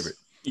 Jack's favorite.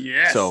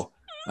 Yes. So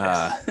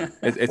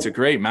it's a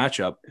great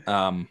matchup.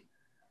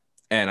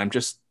 And I'm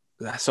just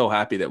so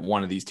happy that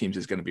one of these teams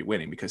is going to be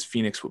winning, because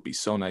Phoenix would be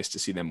so nice to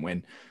see them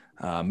win.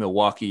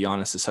 Milwaukee,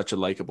 Giannis is such a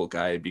likable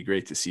guy. It'd be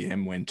great to see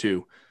him win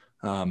too.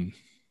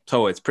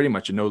 So it's pretty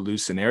much a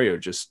no-lose scenario.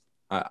 Just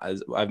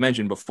as I've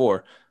mentioned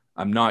before,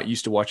 I'm not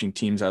used to watching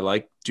teams I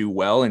like do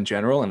well in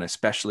general, and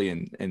especially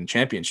in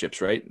championships,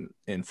 right?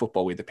 In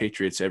football, we have the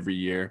Patriots every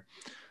year.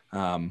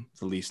 The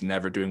Leafs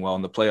never doing well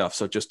in the playoffs.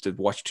 So just to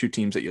watch two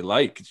teams that you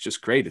like, it's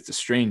just great. It's a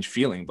strange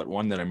feeling, but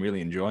one that I'm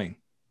really enjoying.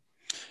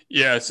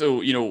 Yeah.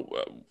 So,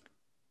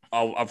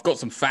 I've got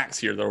some facts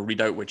here that I'll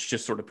read out, which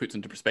just sort of puts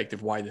into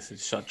perspective why this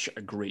is such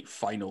a great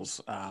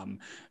finals.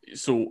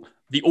 So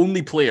the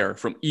only player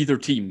from either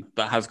team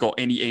that has got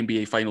any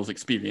NBA finals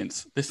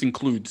experience, this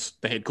includes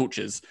the head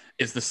coaches,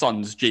 is the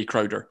Suns' Jay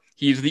Crowder.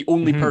 He is the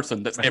only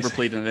person that's ever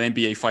played in an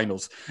NBA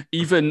Finals.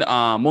 Even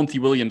Monty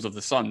Williams of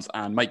the Suns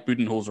and Mike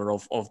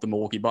Budenholzer of the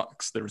Milwaukee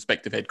Bucks, the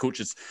respective head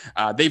coaches,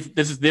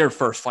 this is their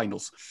first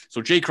Finals.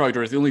 So Jay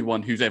Crowder is the only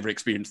one who's ever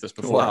experienced this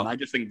before. Wow. And I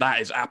just think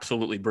that is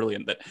absolutely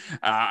brilliant.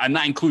 And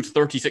that includes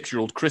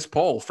 36-year-old Chris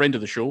Paul, friend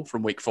of the show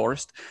from Wake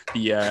Forest,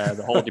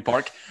 the Holiday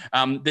Park.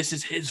 This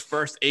is his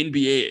first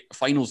NBA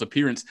Finals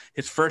appearance.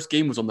 His first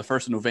game was on the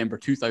 1st of November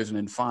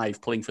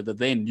 2005, playing for the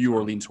then New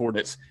Orleans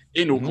Hornets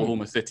in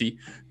Oklahoma City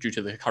due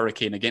to the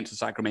hurricane against the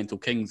Sacramento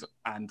Kings.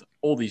 And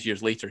all these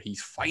years later,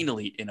 he's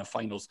finally in a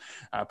finals,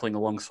 playing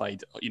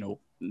alongside,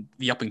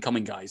 the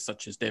up-and-coming guys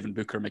such as Devin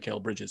Booker,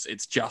 Mikal Bridges.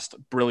 It's just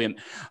brilliant.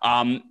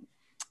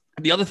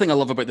 The other thing I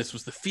love about this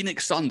was the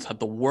Phoenix Suns had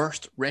the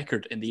worst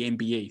record in the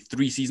NBA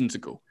 3 seasons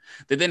ago.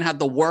 They then had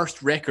the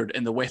worst record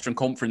in the Western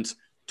Conference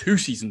 2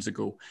 seasons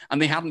ago, and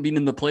they haven't been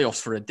in the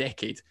playoffs for a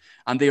decade.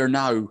 And they are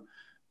now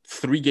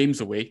 3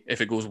 games away,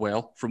 if it goes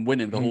well, from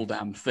winning the whole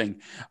damn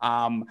thing.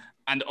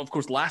 And of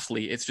course,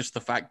 lastly, it's just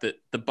the fact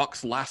that the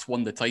Bucks last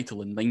won the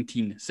title in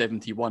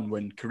 1971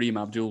 when Kareem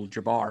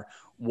Abdul-Jabbar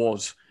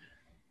was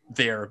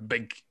their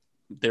big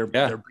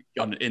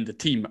gun in the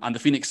team, and the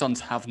Phoenix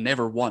Suns have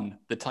never won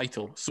the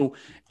title. So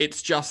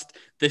it's just,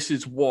 this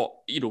is what,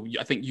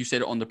 I think you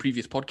said it on the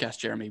previous podcast,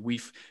 Jeremy,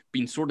 we've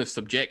been sort of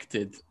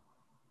subjected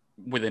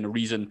within a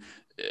reason,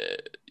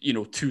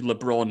 to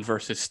LeBron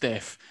versus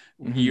Steph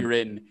year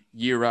in,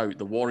 year out,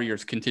 the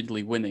Warriors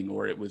continually winning,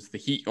 or it was the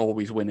Heat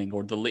always winning,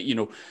 or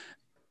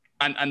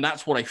and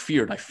that's what I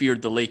feared. I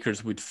feared the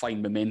Lakers would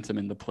find momentum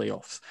in the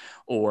playoffs,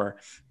 or,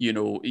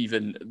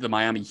 even the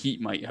Miami Heat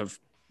might have,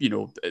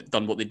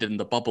 done what they did in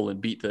the bubble and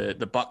beat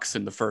the Bucks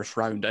in the first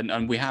round.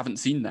 And we haven't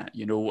seen that.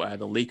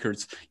 The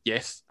Lakers,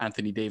 yes,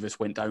 Anthony Davis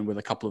went down with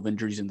a couple of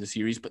injuries in the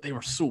series, but they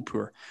were so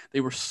poor.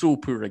 They were so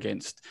poor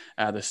against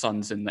the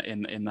Suns in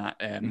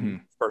that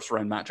first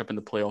round matchup in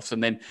the playoffs.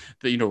 And then,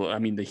 the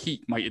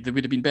Heat they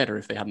would have been better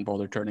if they hadn't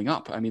bothered turning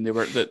up. I mean, they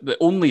were the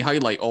only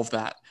highlight of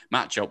that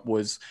matchup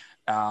was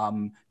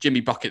Jimmy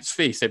Bucket's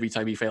face every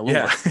time he fell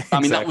over.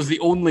 Exactly. That was the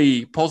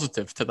only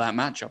positive to that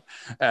matchup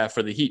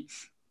for the Heat.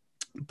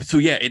 So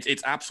yeah,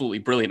 it's absolutely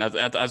brilliant.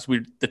 As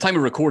we the time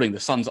of recording, the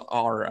Suns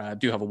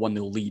do have a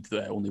 1-0 lead.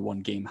 Only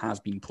one game has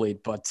been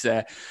played, but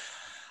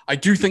I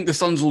do think the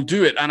Suns will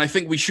do it, and I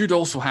think we should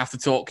also have to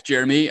talk,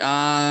 Jeremy,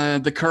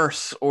 the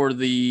curse or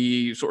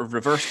the sort of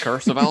reverse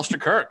curse of Alistair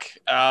Kirk.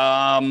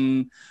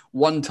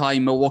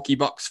 One-time Milwaukee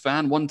Bucks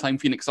fan, one-time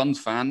Phoenix Suns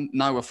fan,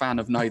 now a fan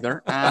of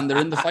neither, and they're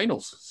in the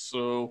finals.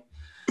 So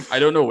I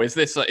don't know. Is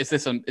this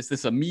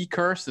a me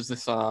curse? Is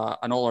this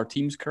an all our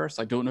teams curse?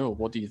 I don't know.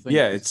 What do you think?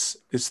 Yeah,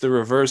 it's the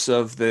reverse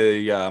of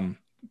the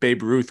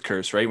Babe Ruth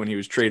curse, right? When he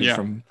was traded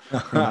from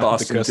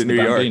Boston to New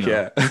York.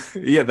 Yeah,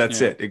 yeah,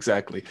 that's it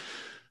exactly.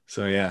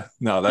 So yeah,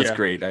 no, that's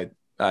great.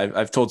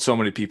 I've told so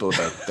many people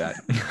about that.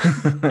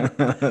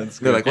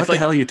 They're like, "What the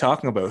hell are you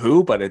talking about?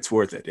 Who?" But it's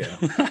worth it. Yeah.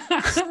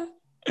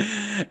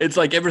 It's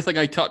like everything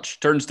I touch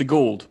turns to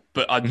gold,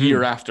 but a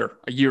year after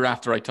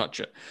I touch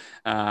it,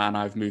 and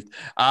I've moved.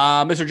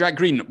 Mr. Jack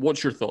Green,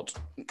 what's your thoughts?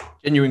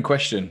 Genuine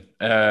question.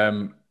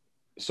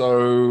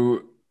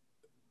 So,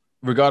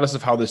 regardless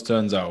of how this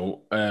turns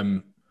out,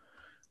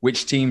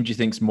 which team do you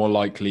think is more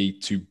likely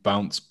to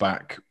bounce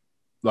back?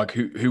 Like,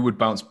 who would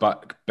bounce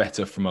back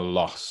better from a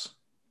loss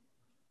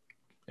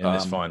in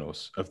this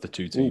finals of the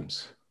two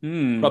teams?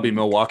 Probably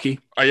Milwaukee.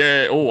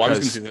 Yeah. Oh, I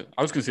was going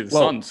to say the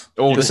Suns.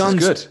 Oh, the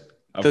Suns. Is good.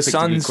 The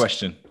Suns. A good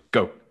question.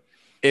 Go.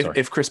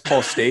 If Chris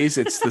Paul stays,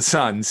 it's the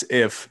Suns.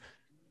 If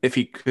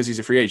he, because he's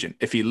a free agent,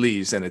 if he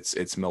leaves, then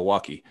it's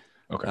Milwaukee.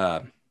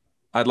 Okay.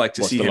 I'd like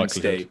to see him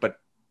stay, but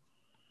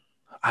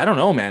I don't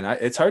know, man.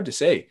 It's hard to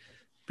say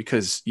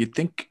because you'd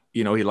think,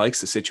 he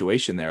likes the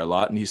situation there a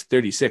lot, and he's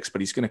 36, but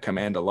he's going to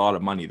command a lot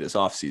of money this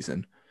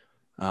offseason.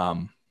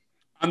 And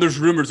there's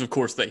rumors, of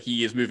course, that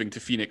he is moving to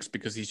Phoenix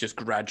because he's just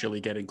gradually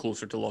getting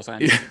closer to Los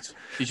Angeles.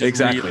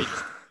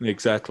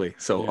 Exactly.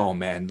 So, oh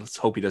man, let's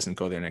hope he doesn't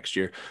go there next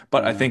year.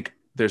 But I think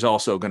there's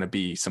also going to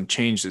be some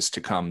changes to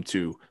come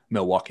to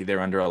Milwaukee. They're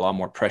under a lot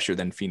more pressure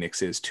than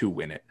Phoenix is to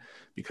win it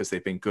because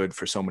they've been good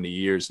for so many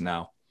years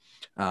now,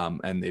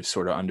 and they've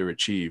sort of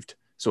underachieved.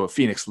 So if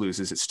Phoenix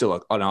loses, it's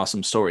still an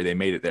awesome story. They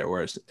made it there.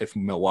 Whereas if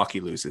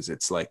Milwaukee loses,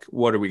 it's like,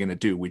 what are we going to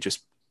do? We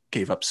just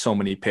gave up so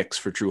many picks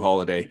for Drew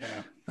Holiday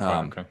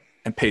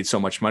and paid so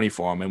much money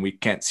for him, and we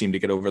can't seem to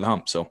get over the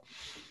hump. So,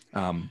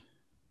 and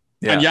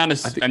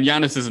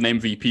Giannis is an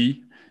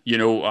MVP.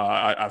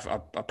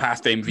 A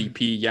past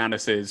MVP.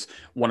 Giannis is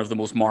one of the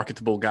most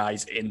marketable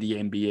guys in the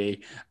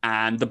NBA,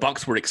 and the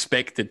Bucks were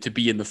expected to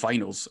be in the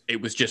finals.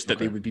 It was just that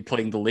they would be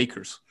playing the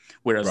Lakers,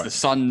 whereas the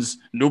Suns,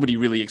 nobody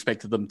really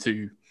expected them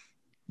to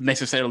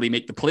necessarily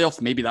make the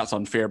playoffs. Maybe that's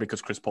unfair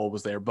because Chris Paul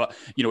was there, but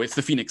it's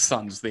the Phoenix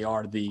Suns. They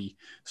are the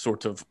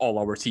sort of all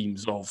our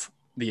teams of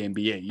the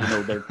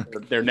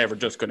NBA. They're never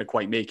just going to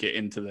quite make it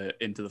into the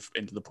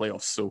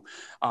playoffs. So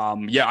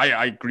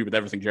I agree with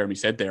everything Jeremy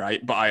said there. I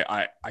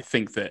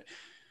think the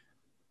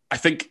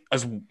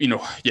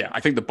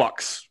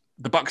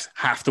Bucks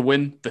have to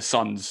win. The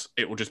Suns,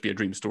 it will just be a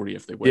dream story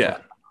if they win. Yeah.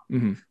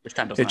 Mm-hmm. Which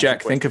kind of doesn't. Hey,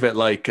 Jack, think of it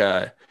like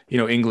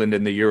England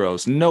in the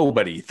Euros.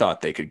 Nobody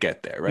thought they could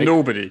get there, right?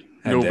 Nobody.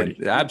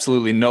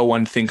 Absolutely no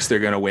one thinks they're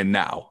going to win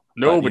now.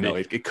 Nobody.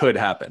 But, it could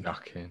happen.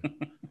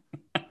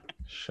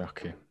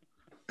 Shocking.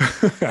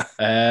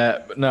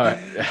 No,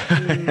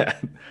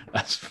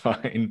 that's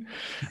fine.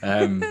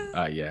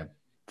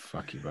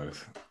 Fuck you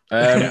both.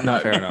 No,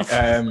 fair enough.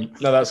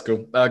 No, that's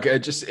cool.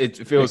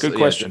 It feels good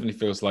question. It definitely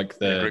feels like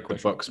the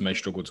Bucks may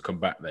struggle to come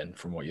back. Then,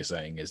 from what you're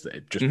saying, is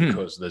that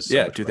because there's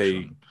so much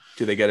pressure.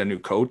 Do they get a new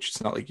coach?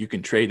 It's not like you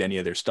can trade any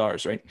of their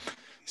stars, right?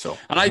 So,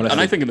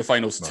 I think in the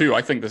finals too.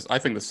 I think the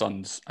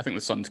Suns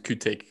could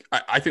take a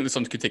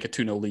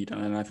 2-0 lead,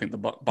 and then I think the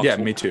Bucks. Yeah,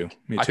 me too.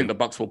 I think the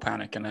Bucks will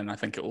panic, and then I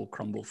think it will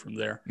crumble from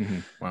there. Mm-hmm.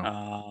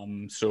 Wow.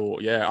 So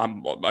yeah,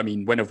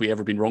 when have we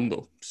ever been wrong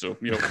though? So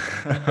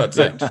that's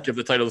it. Just give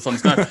the title to the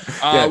Suns now.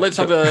 Let's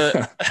have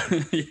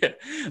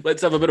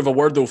a bit of a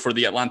word though for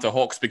the Atlanta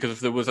Hawks, because if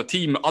there was a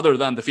team other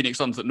than the Phoenix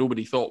Suns that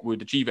nobody thought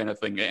would achieve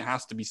anything, it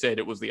has to be said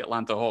it was the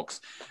Atlanta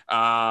Hawks.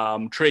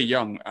 Trae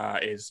Young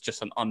is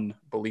just an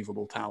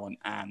unbelievable talent,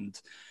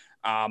 and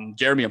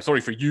Jeremy, I'm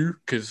sorry for you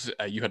because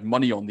you had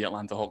money on the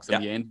Atlanta Hawks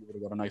in the end. You would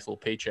have got a nice little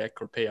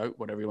paycheck or payout,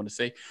 whatever you want to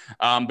say.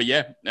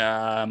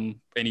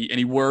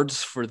 Any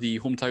words for the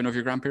hometown of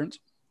your grandparents?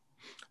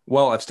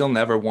 Well, I've still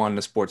never won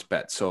a sports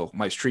bet, so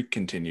my streak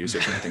continues,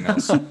 if anything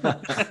else.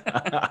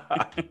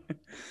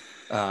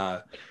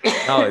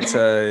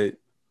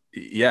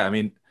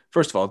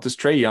 First of all, does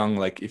Trae Young,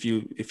 like if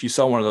you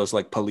saw one of those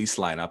like police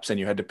lineups and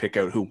you had to pick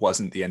out who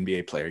wasn't the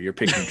NBA player, you're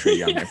picking Trae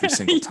Young every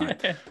single time.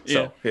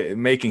 So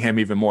making him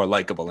even more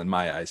likable in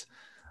my eyes.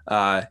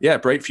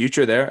 Bright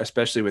future there,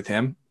 especially with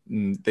him.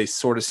 They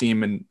sort of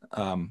seem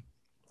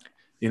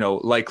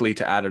likely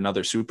to add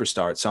another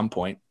superstar at some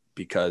point,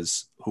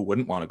 because who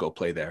wouldn't want to go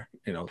play there?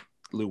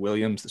 Lou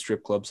Williams, the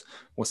strip clubs,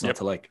 what's not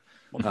to like?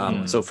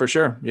 So for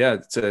sure,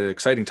 it's an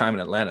exciting time in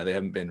Atlanta. They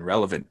haven't been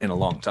relevant in a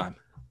long time.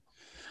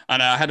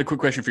 And I had a quick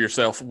question for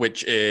yourself,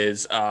 which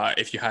is,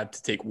 if you had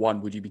to take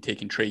one, would you be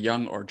taking Trae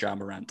Young or Ja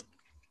Morant?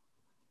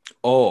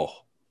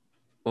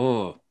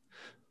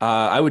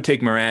 I would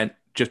take Morant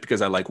just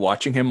because I like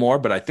watching him more,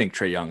 but I think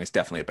Trae Young is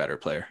definitely a better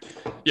player.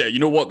 Yeah, you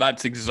know what?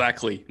 That's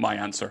exactly my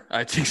answer.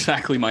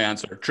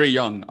 Trae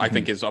Young, I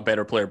think, is a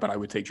better player, but I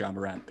would take Ja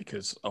Morant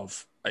because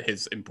of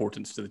his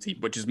importance to the team,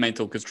 which is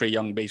mental because Trae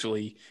Young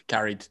basically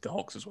carried the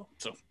Hawks as well.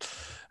 So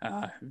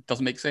it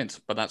doesn't make sense,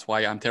 but that's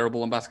why I'm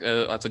terrible as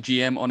a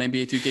GM on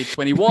NBA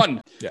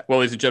 2K21. Yeah. Well,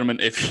 ladies and gentlemen,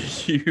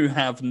 if you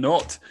have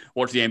not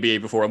watched the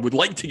NBA before and would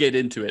like to get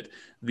into it,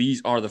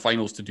 these are the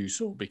finals to do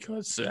so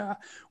because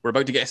we're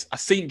about to get a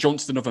St.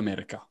 Johnston of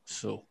America.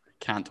 So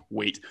can't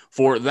wait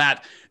for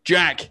that.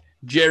 Jack,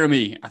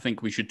 Jeremy, I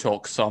think we should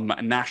talk some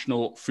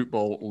National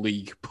Football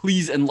League.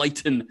 Please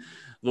enlighten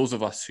those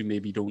of us who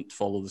maybe don't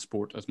follow the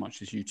sport as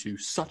much as you two,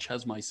 such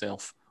as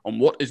myself, on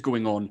what is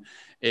going on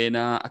in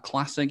a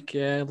classic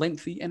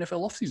lengthy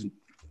NFL offseason.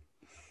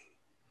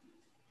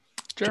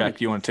 Jack,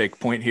 do you want to take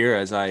point here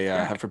as I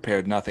have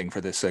prepared nothing for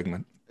this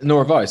segment?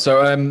 Nor have I.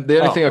 So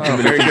the only thing I can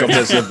really think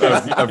of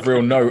that's of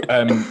real note,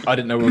 I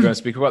didn't know we were going to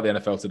speak about the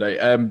NFL today.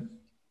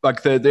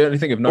 The only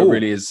thing of note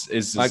really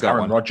is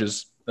Aaron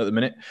Rodgers at the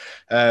minute.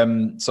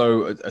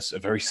 So a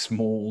very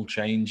small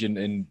change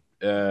in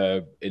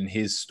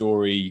his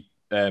story.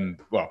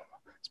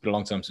 It's been a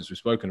long time since we've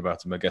spoken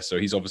about him, I guess. So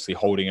he's obviously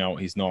holding out.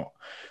 He's not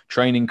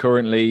training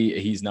currently.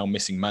 He's now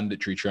missing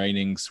mandatory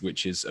trainings,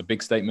 which is a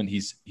big statement.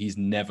 He's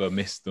never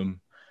missed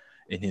them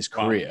in his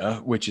career,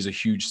 which is a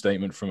huge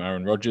statement from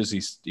Aaron Rodgers.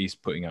 He's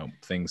putting out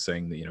things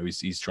saying that,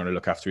 he's trying to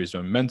look after his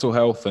own mental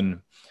health,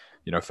 and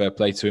fair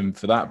play to him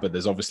for that. But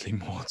there's obviously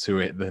more to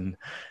it than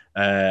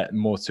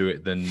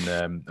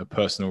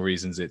personal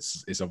reasons.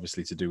 It's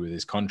obviously to do with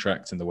his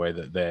contract and the way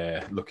that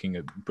they're looking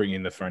at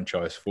bringing the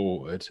franchise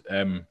forward.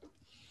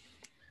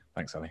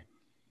 Thanks, Ali.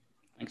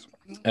 Thanks.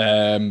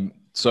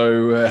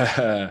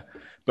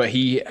 But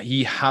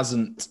he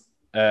hasn't.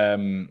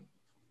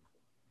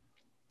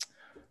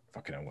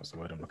 Fucking hell, what's the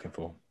word I'm looking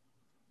for?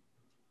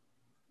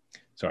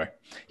 Sorry,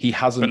 he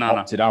hasn't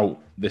opted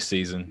out this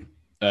season.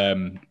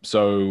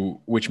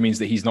 So which means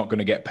that he's not going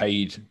to get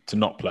paid to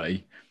not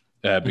play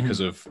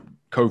because of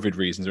COVID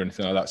reasons or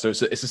anything like that. So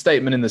it's a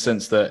statement in the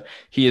sense that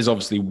he is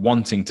obviously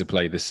wanting to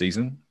play this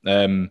season.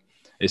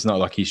 It's not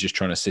like he's just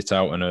trying to sit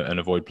out and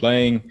avoid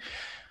playing.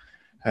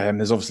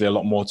 There's obviously a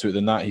lot more to it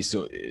than that. He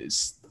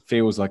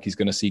feels like he's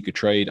going to seek a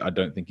trade. I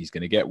don't think he's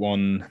going to get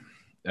one.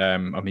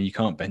 You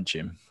can't bench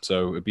him.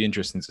 So it'd be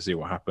interesting to see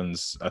what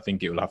happens. I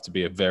think it will have to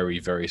be a very,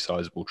 very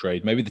sizable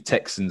trade. Maybe the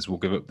Texans will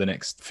give up the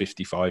next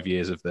 55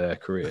 years of their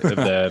career, of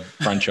their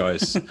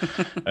franchise,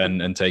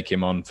 and take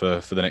him on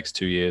for the next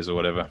 2 years or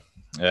whatever.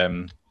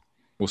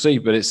 We'll see.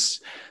 But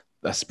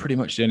that's pretty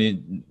much the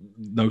only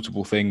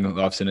notable thing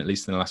that I've seen, at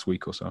least in the last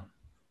week or so.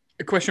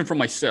 A question from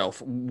myself.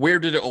 Where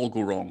did it all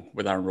go wrong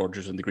with Aaron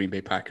Rodgers and the Green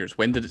Bay Packers?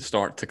 When did it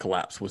start to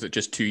collapse? Was it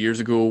just 2 years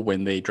ago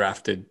when they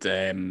drafted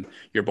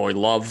your boy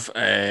Love?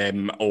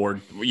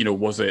 Or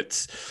was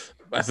it,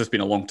 has this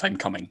been a long time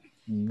coming?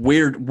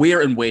 Where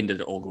and when did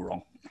it all go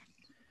wrong?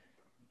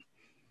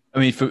 I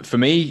mean, for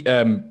me,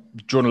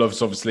 Jordan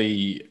Love's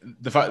obviously,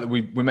 the fact that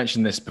we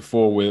mentioned this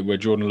before where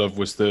Jordan Love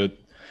he's the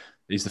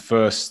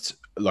first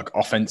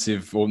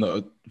offensive or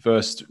the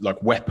first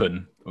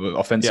weapon,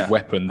 offensive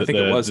weapon that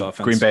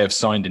the Green Bay have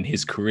signed in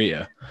his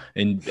career,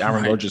 in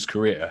Aaron Rodgers'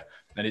 career,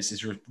 and it's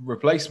his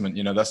replacement.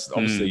 That's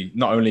obviously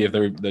not only have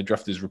they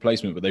drafted his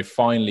replacement, but they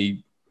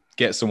finally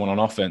get someone on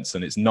offense,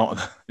 and it's not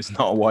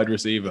a wide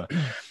receiver.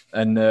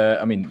 And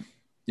they've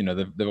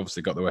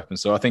obviously got the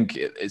weapons. So I think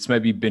it's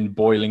maybe been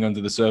boiling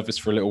under the surface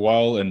for a little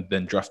while, and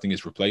then drafting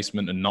his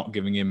replacement and not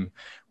giving him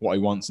what he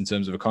wants in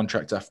terms of a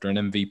contract after an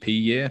MVP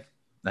year.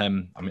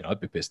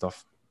 I'd be pissed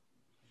off.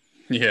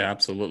 Yeah,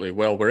 absolutely.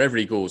 Well, wherever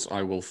he goes,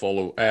 I will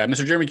follow.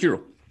 Mr. Jeremy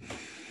Curo.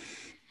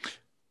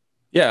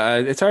 Yeah,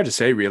 it's hard to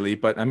say really,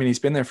 but he's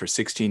been there for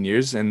 16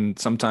 years, and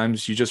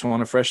sometimes you just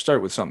want a fresh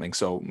start with something.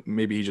 So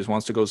maybe he just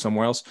wants to go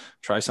somewhere else,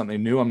 try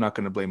something new. I'm not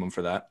going to blame him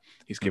for that.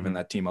 He's given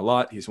that team a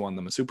lot. He's won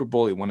them a Super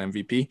Bowl. He won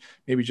MVP.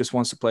 Maybe he just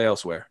wants to play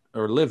elsewhere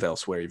or live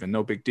elsewhere, even.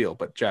 No big deal.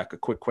 But Jack, a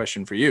quick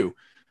question for you.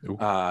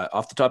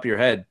 Off the top of your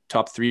head,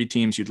 top 3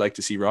 teams you'd like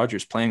to see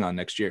Rodgers playing on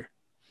next year?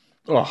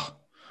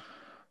 Top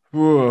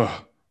 2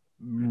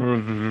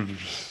 teams,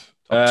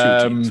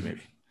 maybe.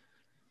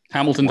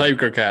 Hamilton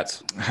Tiger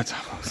Cats.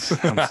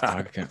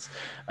 Tiger Cats.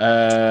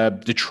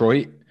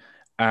 Detroit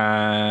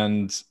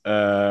and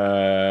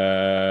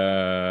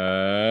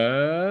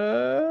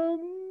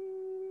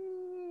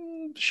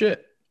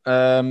shit.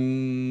 I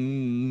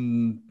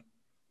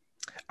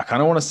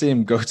kind of want to see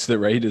him go to the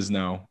Raiders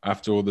now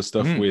after all the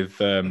stuff with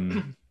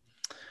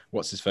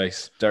what's his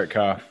face, Derek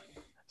Carr.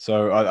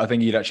 So I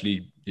think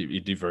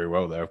he'd do very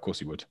well there. Of course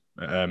he would.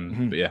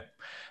 But yeah.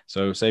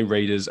 So say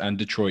Raiders and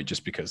Detroit,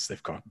 just because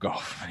they've got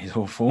Goff and he's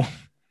awful.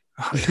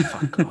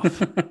 Fuck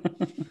off.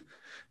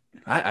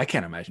 I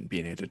can't imagine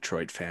being a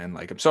Detroit fan.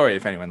 I'm sorry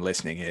if anyone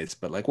listening is,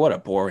 but what a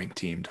boring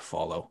team to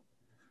follow.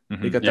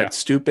 They got that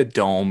stupid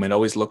dome. It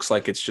always looks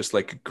like it's just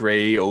a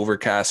gray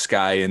overcast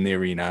sky in the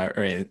arena.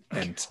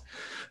 And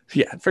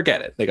yeah,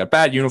 forget it. They got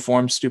bad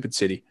uniforms, stupid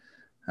city.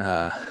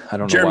 I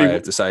don't know Jeremy, why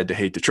I've decided to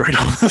hate Detroit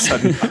all of a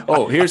sudden.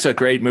 Oh, here's a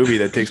great movie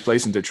that takes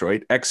place in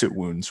Detroit, Exit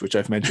Wounds, which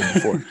I've mentioned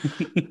before.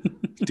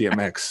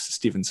 DMX,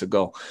 Steven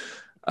Seagal.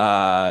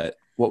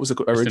 What was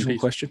the original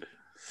question?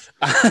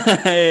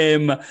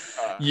 You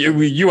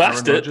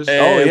asked it.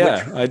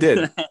 I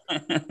did.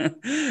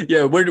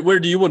 Yeah, where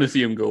do you want to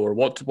see him go, or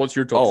what's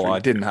your top three? I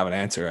didn't have an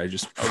answer. I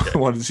just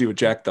wanted to see what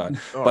Jack thought.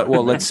 But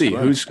let's see.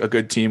 Who's a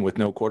good team with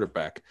no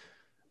quarterback?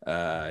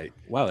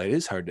 Wow, it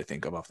is hard to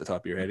think of off the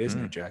top of your head,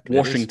 isn't it, Jack?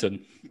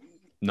 Washington.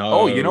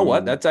 No. Oh, you know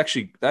what? I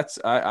think that's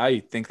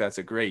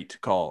a great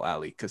call,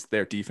 Ali, because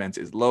their defense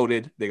is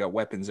loaded. They got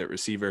weapons at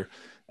receiver.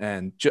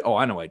 And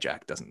I know why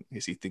Jack doesn't.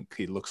 Is he think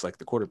he looks like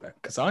the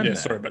quarterback? Because I'm there.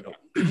 Sorry, but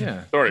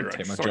yeah. Sorry,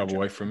 take my job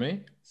away from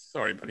me.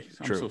 Sorry, buddy.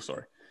 I'm so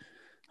sorry.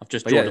 I've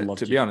just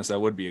to be honest, that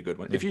would be a good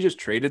one. Yeah. If you just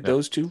traded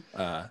those two,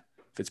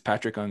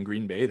 Fitzpatrick on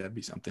Green Bay, that'd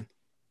be something.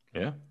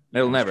 Yeah,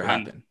 it'll never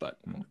happen. But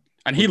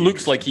he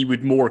looks like he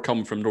would more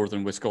come from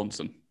northern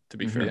Wisconsin. To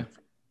be fair,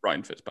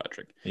 Ryan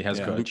Fitzpatrick. He has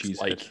got a cheese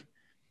like.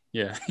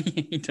 Yeah,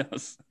 he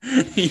does.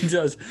 He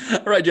does.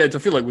 All right, gents, I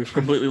feel like we've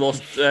completely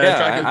lost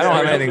track. I don't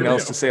have anything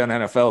else to say on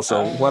NFL,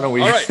 so why don't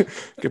we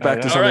get back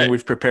to something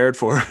we've prepared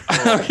for?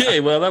 Okay,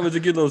 well, that was a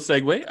good little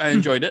segue. I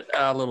enjoyed it.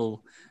 A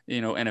little,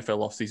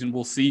 NFL off season.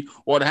 We'll see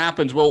what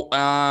happens. Well,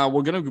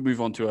 we're going to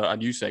move on to a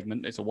new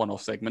segment. It's a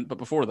one-off segment. But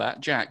before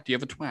that, Jack, do you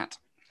have a twat?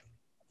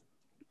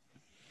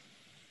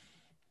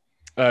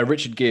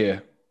 Richard Gere.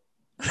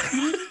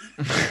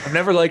 I've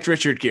never liked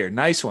Richard Gere.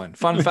 Nice one.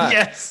 Fun fact.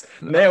 Yes.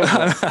 Nailed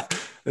it.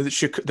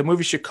 The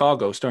movie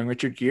Chicago, starring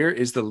Richard Gere,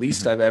 is the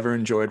least I've ever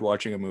enjoyed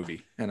watching a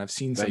movie, and I've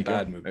seen some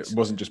bad movies. It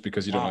wasn't just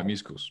because you don't like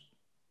musicals.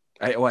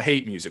 I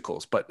hate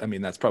musicals, but I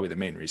mean that's probably the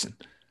main reason.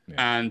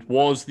 Yeah. And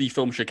was the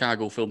film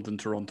Chicago filmed in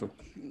Toronto?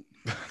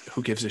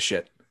 Who gives a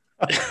shit?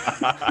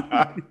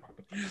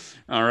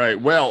 All right.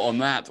 Well, on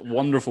that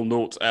wonderful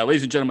note,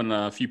 ladies and gentlemen,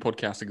 a few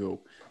podcasts ago,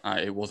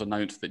 it was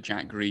announced that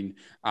Jack Green,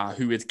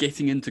 who is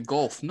getting into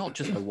golf, not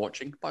just by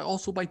watching, but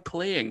also by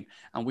playing.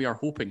 And we are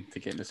hoping to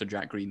get Mr.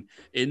 Jack Green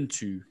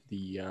into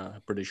the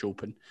British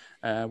Open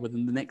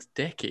within the next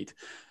decade.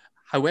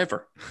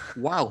 However,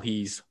 while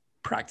he's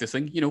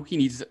practicing, he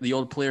needs the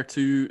odd player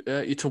to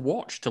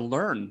watch, to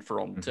learn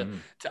from, to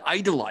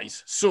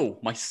idolize. So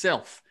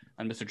myself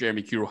and Mr.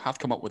 Jeremy Curo have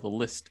come up with a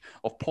list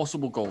of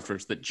possible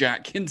golfers that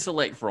Jack can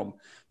select from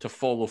to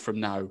follow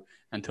from now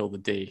until the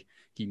day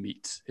he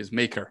meets his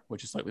maker,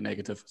 which is slightly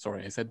negative.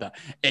 Sorry, I said that.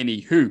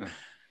 Anywho,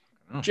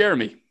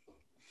 Jeremy,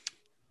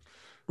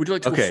 would you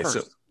like to go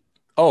first?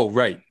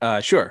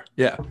 Sure.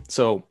 Yeah.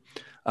 So,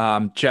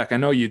 Jack, I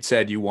know you'd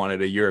said you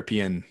wanted a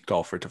European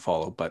golfer to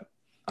follow, but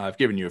I've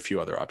given you a few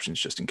other options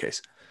just in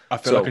case. I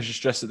feel like I should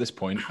stress at this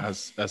point,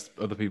 as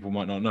other people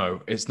might not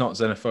know, it's not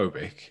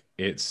xenophobic.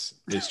 It's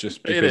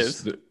just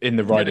because in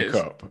the Ryder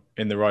Cup,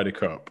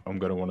 I'm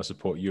going to want to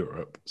support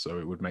Europe, so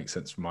it would make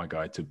sense for my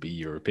guy to be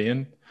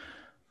European.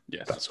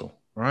 Yes, that's all.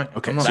 All right.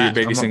 Okay. So you're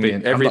basing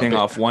everything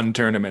off one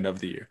tournament of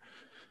the year.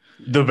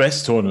 The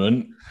best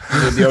tournament,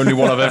 the only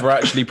one I've ever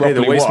actually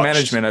properly the Waste watched.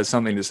 Management has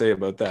something to say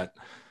about that.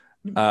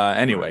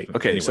 Anyway,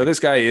 so this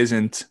guy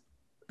isn't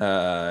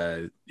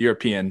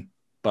European,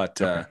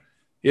 but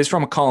he is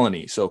from a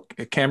colony. So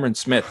Cameron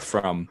Smith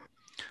from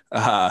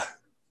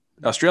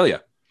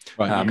Australia,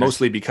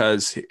 mostly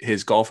because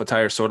his golf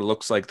attire sort of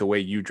looks like the way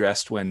you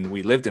dressed when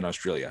we lived in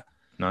Australia.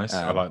 Nice.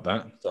 I like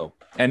that. So,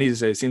 and he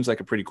seems like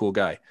a pretty cool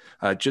guy.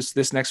 Just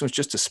this next one's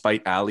just to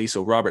spite Ali.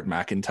 So Robert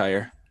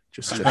McIntyre.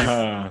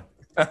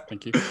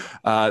 Thank you.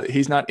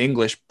 He's not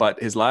English,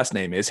 but his last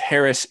name is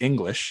Harris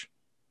English.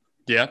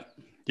 Yep.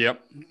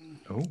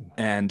 Oh,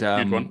 and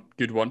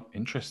good one.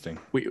 Interesting.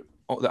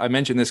 I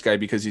mentioned this guy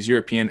because he's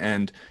European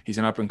and he's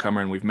an up and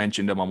comer, and we've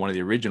mentioned him on one of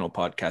the original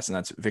podcasts, and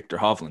that's Victor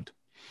Hovland.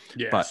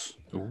 Yes.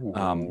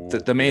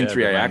 But the main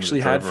three I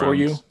actually had for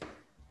you.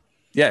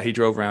 Yeah, he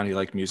drove around. He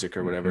liked music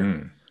or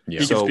whatever. Yeah.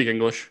 He can speak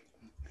English.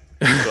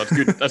 So that's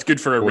good. That's good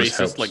for a racist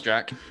helps. Like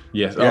Jack.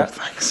 Yes. Yeah. Oh,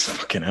 thanks.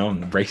 Fucking hell,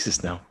 I'm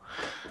racist now.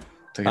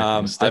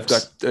 I've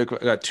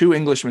got two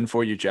Englishmen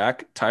for you,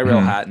 Jack. Tyrell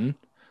Hatton,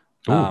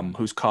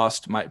 who's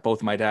cost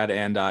both my dad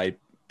and I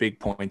big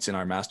points in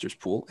our Masters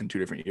pool in 2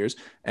 different years.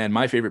 And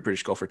my favorite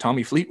British golfer,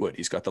 Tommy Fleetwood.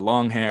 He's got the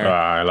long hair,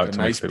 I like a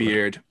nice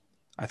beard.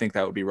 I think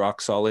that would be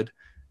rock solid.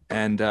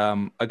 And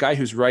a guy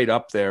who's right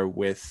up there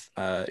with,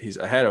 he's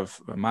ahead of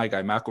my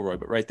guy McIlroy,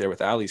 but right there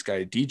with Ali's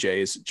guy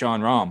DJ is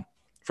Jon Rahm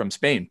from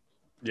Spain.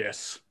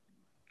 Yes.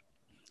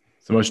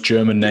 It's the most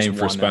German name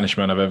for a Spanish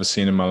man I've ever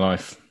seen in my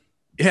life.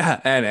 Yeah,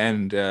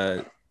 and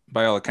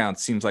by all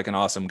accounts, seems like an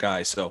awesome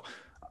guy. So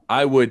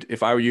I would,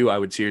 if I were you, I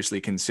would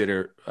seriously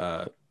consider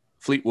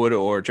Fleetwood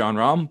or Jon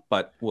Rahm,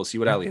 but we'll see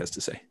what Ali has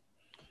to say.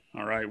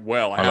 All right.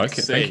 Well, I have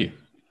to say, thank you.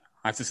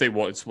 I have to say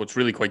what's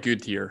really quite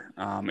good here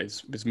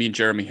is me and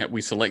Jeremy,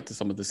 we selected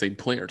some of the same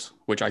players,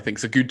 which I think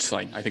is a good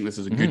sign. I think this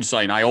is a good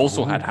sign. I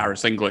also had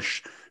Harris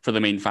English for the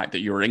main fact that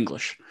you're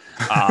English.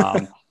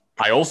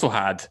 I also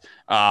had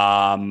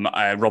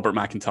Robert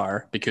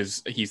McIntyre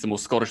because he's the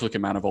most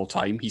Scottish-looking man of all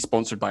time. He's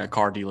sponsored by a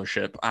car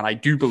dealership, and I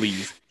do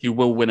believe he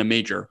will win a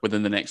major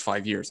within the next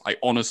 5 years. I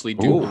honestly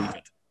do believe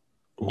it.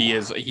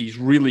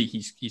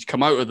 He's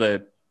come out of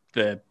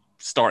the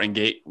starting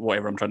gate,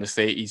 whatever I'm trying to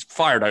say. He's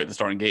fired out the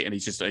starting gate, and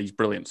he's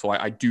brilliant. So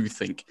I do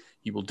think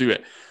he will do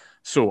it.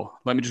 So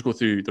let me just go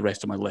through the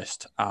rest of my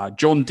list.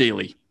 John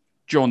Daly.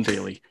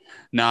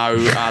 Now,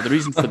 the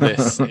reason for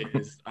this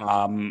is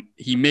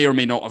he may or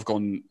may not have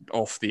gone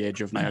off the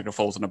edge of Niagara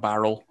Falls in a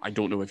barrel. I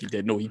don't know if he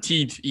did. No, he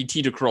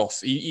teed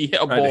across. He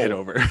hit a ball. Hit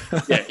over.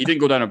 Yeah, he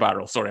didn't go down a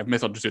barrel. Sorry, I've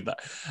misunderstood that.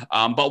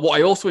 But what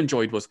I also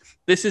enjoyed was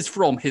this is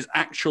from his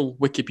actual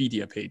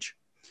Wikipedia page.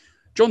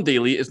 John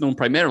Daly is known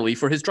primarily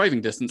for his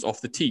driving distance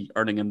off the tee,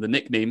 earning him the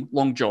nickname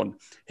Long John,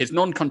 his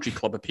non-country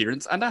club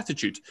appearance and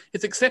attitude,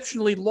 his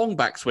exceptionally long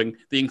backswing,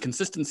 the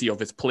inconsistency of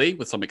his play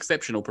with some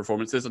exceptional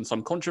performances and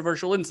some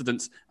controversial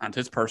incidents, and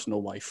his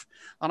personal life.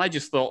 And I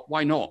just thought,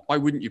 why not? Why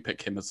wouldn't you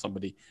pick him as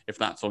somebody if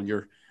that's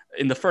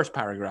in the first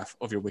paragraph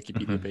of your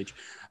Wikipedia page?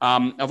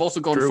 I've also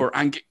gone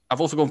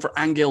for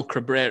Angel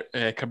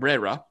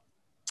Cabrera.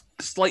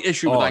 Slight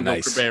issue with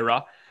Angel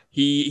Cabrera.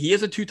 He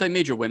is a two-time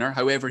major winner.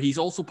 However, he's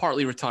also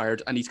partly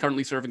retired, and he's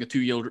currently serving a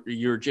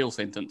 2-year jail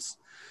sentence.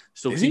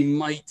 So he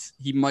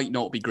might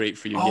not be great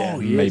for you. Oh,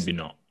 yeah, maybe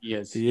not. He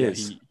is. He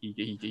is.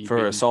 He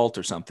for assault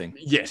or something.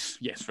 Yes,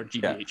 for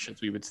GBH,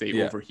 as we would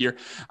say over here.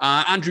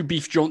 Andrew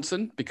Beef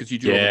Johnson, because you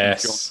do love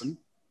Beef Johnson.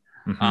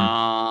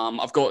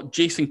 I've got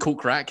Jason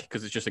Kokrak,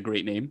 because it's just a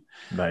great name.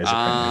 That is a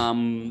great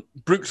name.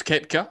 Brooks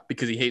Koepka,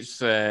 because he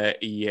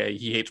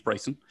hates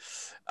Bryson.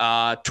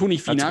 Tony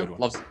Finau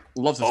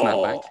loves a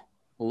snapback.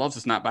 Loves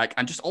a snapback,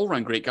 and just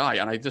all-round great guy.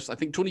 And I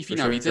think Tony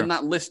Finau, he's in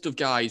that list of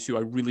guys who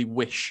I really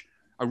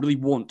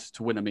want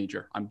to win a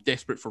major. I'm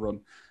desperate for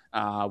him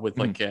with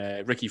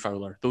Ricky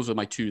Fowler. Those are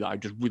my two that I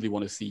just really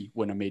want to see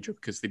win a major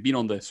because they've been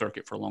on the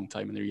circuit for a long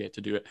time and they're yet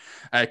to do it.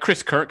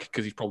 Chris Kirk,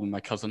 because he's probably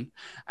my cousin.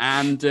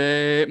 And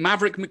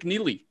Maverick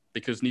McNeely,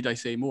 because need I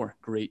say more?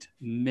 Great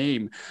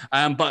name.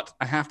 But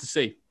I have to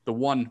say, the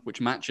one which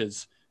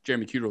matches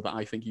Jeremy Kuro that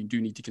I think you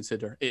do need to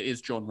consider, it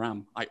is Jon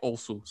Rahm. I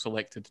also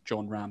selected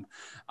Jon Rahm.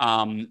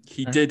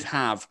 He did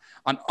have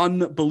an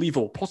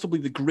unbelievable, possibly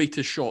the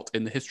greatest shot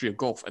in the history of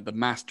golf at the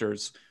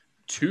Masters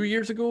 2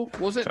 years ago,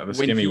 was it? The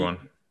skinny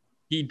one.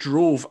 He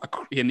drove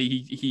and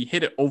he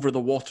hit it over the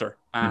water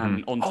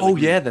and onto the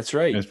green. That's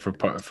right. It's for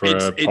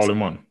hole in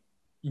one.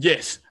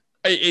 Yes,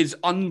 it is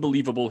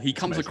unbelievable. He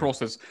comes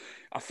across as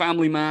a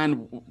family man,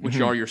 which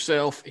you are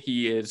yourself.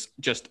 He is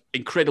just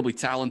incredibly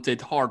talented,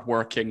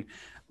 hardworking.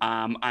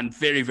 And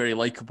very, very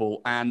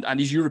likable, and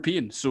he's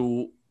European.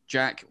 So,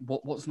 Jack,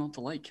 what's not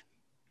to like?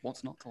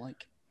 What's not to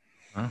like?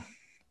 Wow.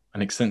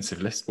 An extensive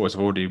list, boys.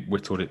 I've already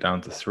whittled it down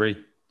to 3.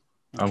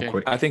 Okay. I'm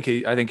quick. I think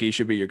he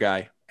should be your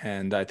guy,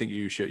 and I think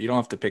you should. You don't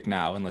have to pick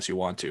now unless you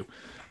want to,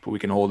 but we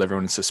can hold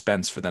everyone in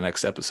suspense for the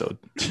next episode.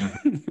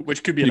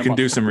 Which could be. You can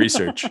do some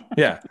research.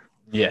 Yeah.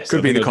 Yes.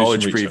 Could be the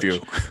college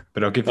preview.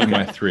 But I'll give you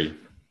my 3.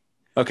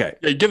 Okay.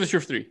 Yeah, give us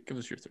your 3.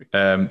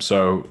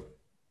 So.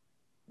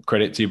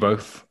 Credit to you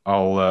both.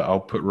 I'll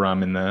put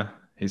Rahm in there.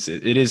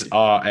 It is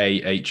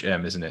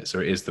Rahm, isn't it? So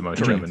it is the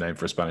most German name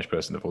for a Spanish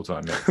person of all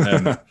time.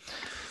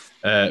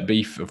 Yeah.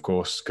 Beef, of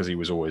course, because he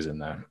was always in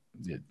there.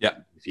 Yeah.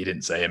 If he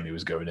didn't say him, he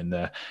was going in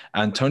there.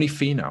 And Tony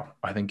Finau,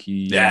 I think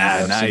he.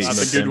 Yeah, nice.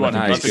 That's a good one.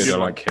 That's good. I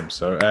like him.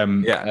 So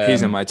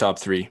he's in my top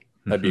 3.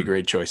 That'd be a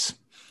great choice.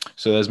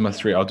 So there's my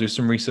 3. I'll do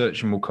some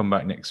research and we'll come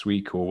back next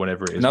week or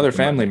whenever it is. Another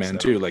family man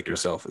too, like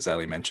yourself, as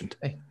Ali mentioned.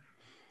 Hey.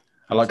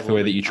 I like the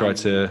way that you try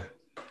to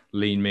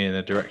lean me in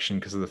a direction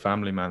because of the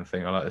family man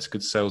thing. I like this.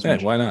 Good salesman.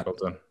 Yeah, why not? Well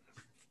done.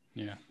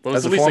 Yeah. Well,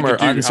 as a former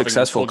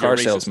unsuccessful car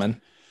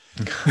salesman.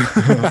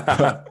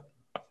 I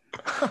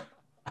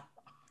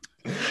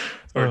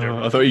thought you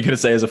were going to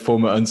say as a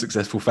former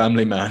unsuccessful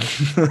family man.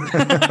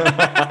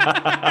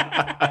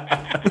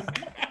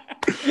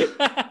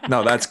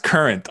 No, that's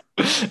current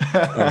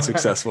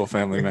unsuccessful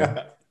family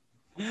man.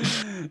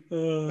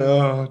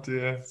 Oh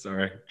dear.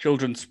 Sorry.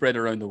 Children spread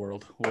around the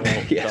world. Well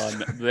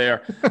done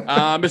there.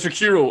 Mr.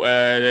 Kuro,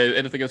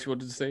 anything else you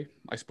wanted to say?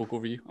 I spoke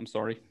over you. I'm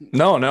sorry.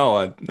 No,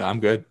 I'm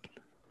good.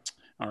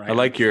 All right. I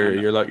like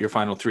your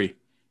final 3.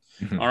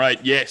 All right.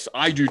 Yes,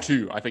 I do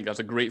too. I think that's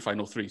a great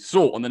final 3.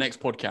 So on the next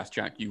podcast,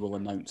 Jack, you will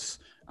announce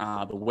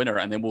the winner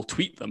and then we'll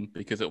tweet them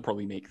because it'll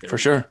probably make their For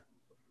sure.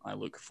 I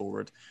look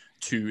forward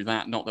to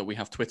that. Not that we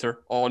have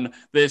Twitter on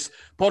this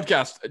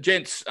podcast.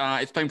 Gents,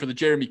 it's time for the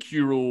Jeremy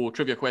Kuro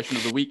trivia question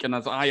of the week. And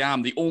as I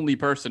am the only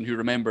person who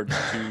remembered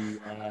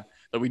that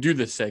we do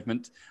this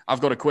segment, I've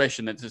got a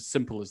question that's as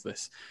simple as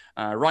this.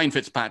 Ryan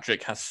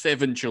Fitzpatrick has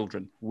 7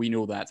 children. We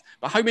know that.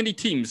 But how many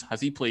teams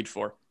has he played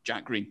for?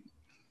 Jack Green.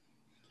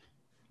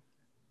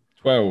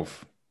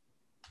 12.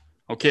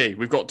 Okay,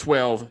 we've got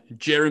 12.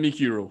 Jeremy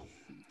Kuro.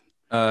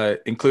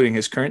 Including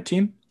his current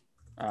team?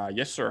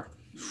 Yes, sir.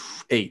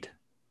 8.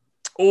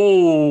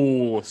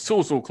 Oh,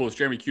 so close.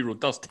 Jeremy Kuro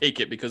does take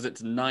it because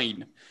it's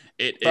 9.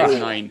 It is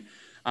 9.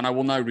 And I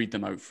will now read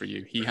them out for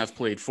you. He has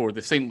played for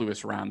the St.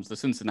 Louis Rams, the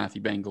Cincinnati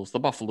Bengals, the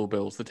Buffalo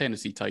Bills, the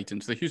Tennessee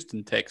Titans, the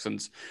Houston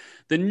Texans,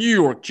 the New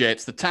York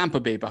Jets, the Tampa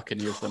Bay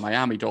Buccaneers, the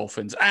Miami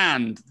Dolphins,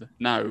 and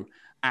now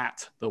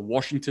at the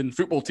Washington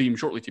football team,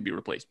 shortly to be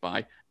replaced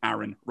by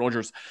Aaron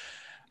Rodgers.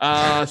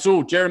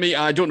 So, Jeremy,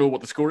 I don't know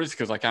what the score is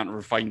because I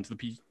can't find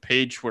the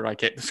page where I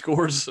kept the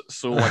scores.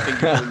 So I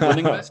think you're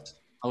winning this.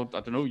 I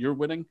don't know. You're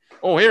winning.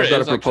 Oh, here I've it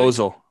got is. a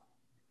proposal. Actually.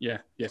 Yeah.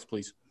 Yes,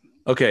 please.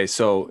 Okay,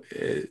 so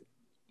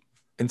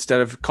instead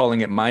of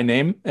calling it my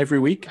name every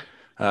week,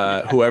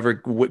 whoever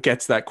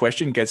gets that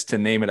question gets to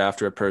name it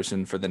after a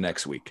person for the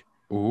next week.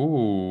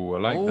 Ooh, I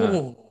like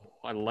that.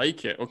 I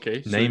like it.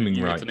 Okay, so naming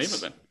you rights. get to name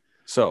it then.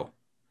 So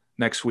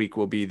next week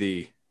will be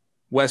the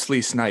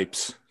Wesley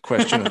Snipes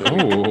question of the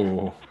week.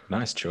 Oh,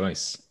 nice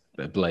choice.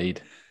 The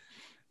Blade.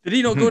 Did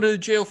he not go to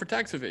jail for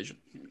tax evasion?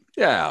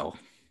 Yeah,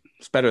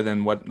 it's better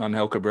than what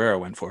Angel Cabrera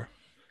went for.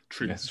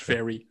 True. Yes, true.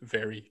 Very,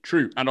 very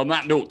true. And on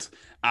that note,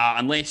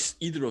 unless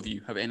either of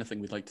you have anything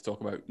we'd like to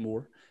talk about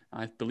more,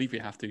 I believe we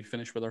have to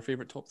finish with our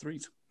favorite top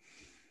threes.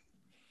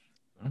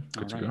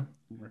 Good to go.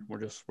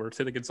 We're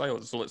sitting in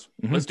silence, so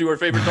let's do our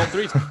favorite top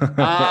threes.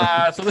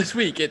 So this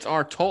week it's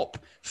our top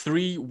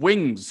three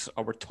wings.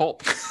 Our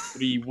top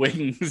three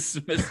wings,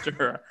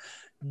 Mr.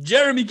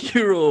 Jeremy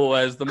Kuro,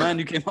 as the man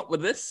who came up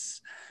with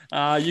this.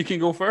 You can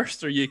go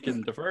first, or you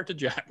can defer to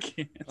Jack.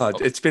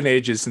 It's been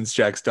ages since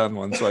Jack's done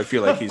one, so I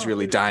feel like he's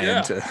really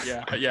dying to.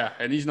 Yeah,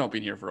 and he's not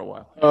been here for a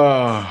while.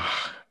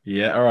 Oh,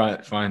 yeah. All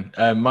right, fine.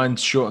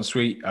 Mine's short and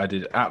sweet. I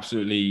did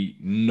absolutely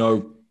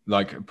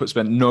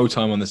spent no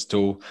time on this at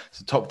all.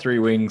 So top three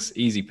wings,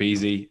 easy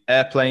peasy.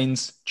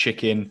 Airplanes,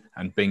 chicken,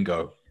 and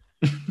bingo.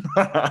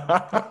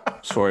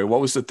 Sorry, what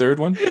was the third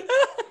one?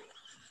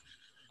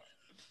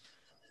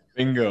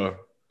 Bingo.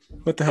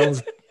 What the hell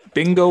is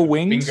bingo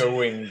wings? Bingo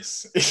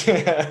wings.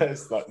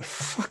 It's like, What the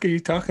fuck are you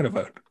talking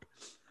about?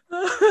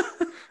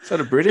 Is that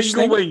a British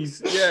Bingo thing?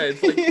 wings. Yeah,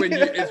 it's like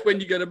when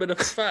you get a bit of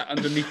fat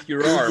underneath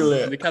your arm Google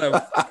it. and they kind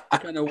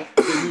of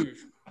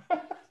move.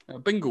 A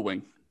bingo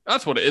wing.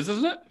 That's what it is,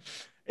 isn't it?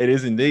 it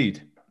is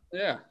indeed.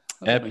 Yeah.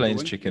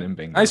 Airplanes, chicken, and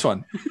bingo. Nice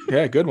one.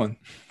 Yeah, good one.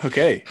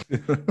 Okay.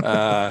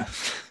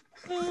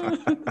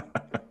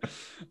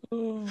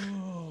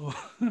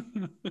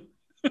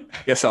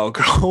 Guess I'll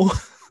go.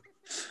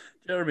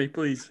 Jeremy,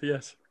 please.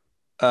 Yes.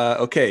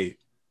 Okay.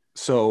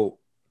 So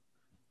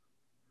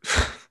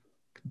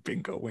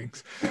bingo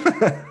wings.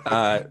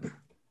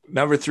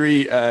 Number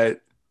three,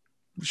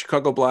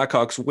 Chicago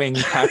Blackhawks wing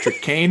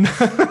Patrick Kane.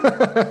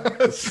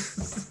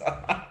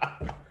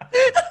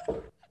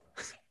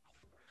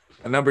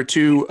 And number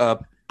two,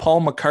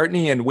 Paul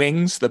McCartney and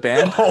Wings, the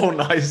band. Oh,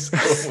 nice.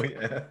 Oh,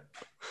 yeah.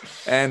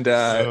 And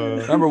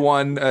number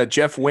one,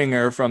 Jeff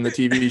Winger from the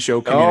TV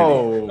show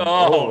Community.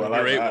 I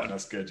like great that. one.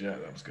 That's good. Yeah,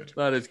 that was good.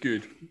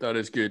 That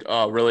is good.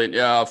 Oh, brilliant.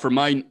 Yeah, for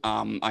mine,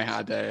 I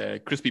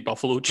had crispy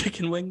buffalo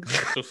chicken wings.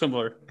 So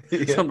similar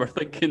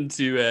thinking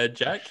to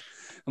Jack.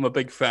 I'm a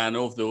big fan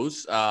of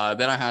those.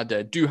 Then I had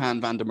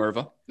Duhan van der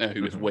Merwe,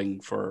 who is wing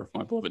for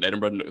my beloved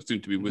Edinburgh, soon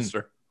to be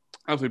Worcester.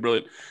 Absolutely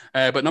brilliant.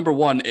 But number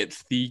one,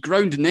 it's the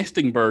ground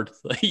nesting bird,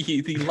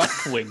 the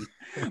lapwing.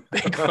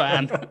 Big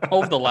fan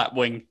of the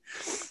lapwing.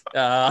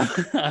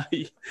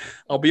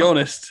 I'll be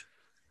honest.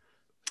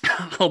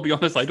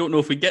 I don't know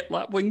if we get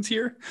lapwings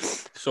here,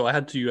 so I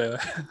had to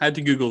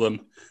Google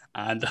them,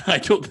 and I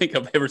don't think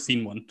I've ever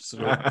seen one. So,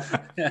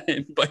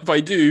 but if I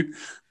do,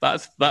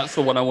 that's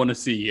the one I want to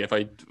see if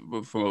I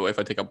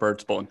take up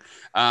bird spotting.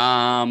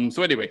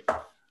 So anyway,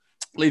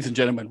 ladies and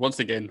gentlemen, once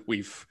again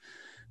we've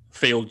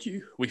failed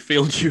you. We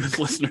failed you as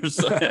listeners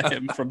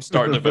from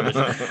start to finish.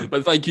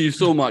 But thank you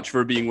so much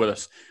for being with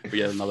us for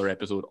yet another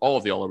episode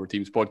of the All Our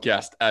Teams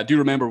podcast. Do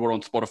remember we're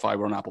on Spotify,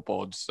 we're on Apple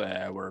Pods,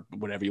 we're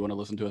wherever you want to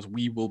listen to us.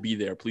 We will be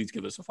there. Please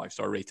give us a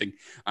 5-star rating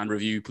and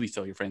review. Please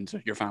tell your friends,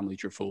 your family,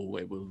 your foe.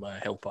 It will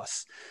help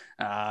us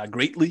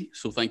greatly.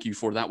 So thank you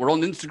for that. We're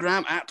on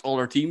Instagram at All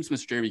Our Teams.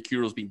 Mr. Jeremy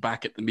Kuro's been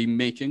back at the meme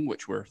making,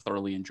 which we're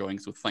thoroughly enjoying.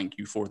 So thank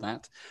you for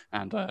that.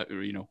 And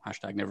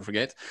hashtag never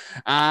forget.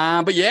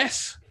 But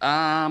yes,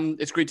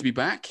 it's great to be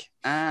back,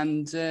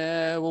 and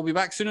we'll be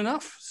back soon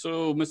enough.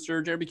 So,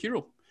 Mr. Jeremy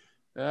Kuro,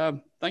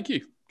 thank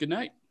you. Good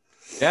night.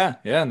 Yeah.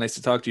 Nice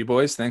to talk to you,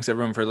 boys. Thanks,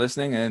 everyone, for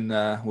listening, and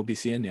we'll be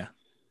seeing you.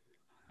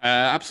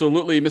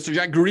 Absolutely. Mr.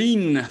 Jack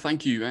Green,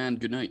 thank you,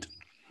 and good night.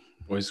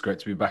 Always great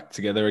to be back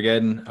together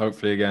again.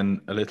 Hopefully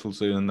again a little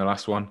sooner than the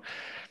last one.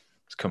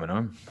 It's coming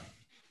home.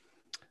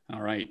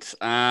 All right.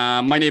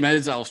 My name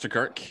is Alistair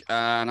Kirk,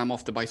 and I'm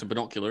off to buy some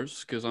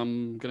binoculars because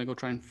I'm going to go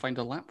try and find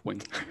a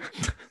lapwing.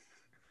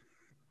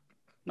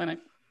 Night-night.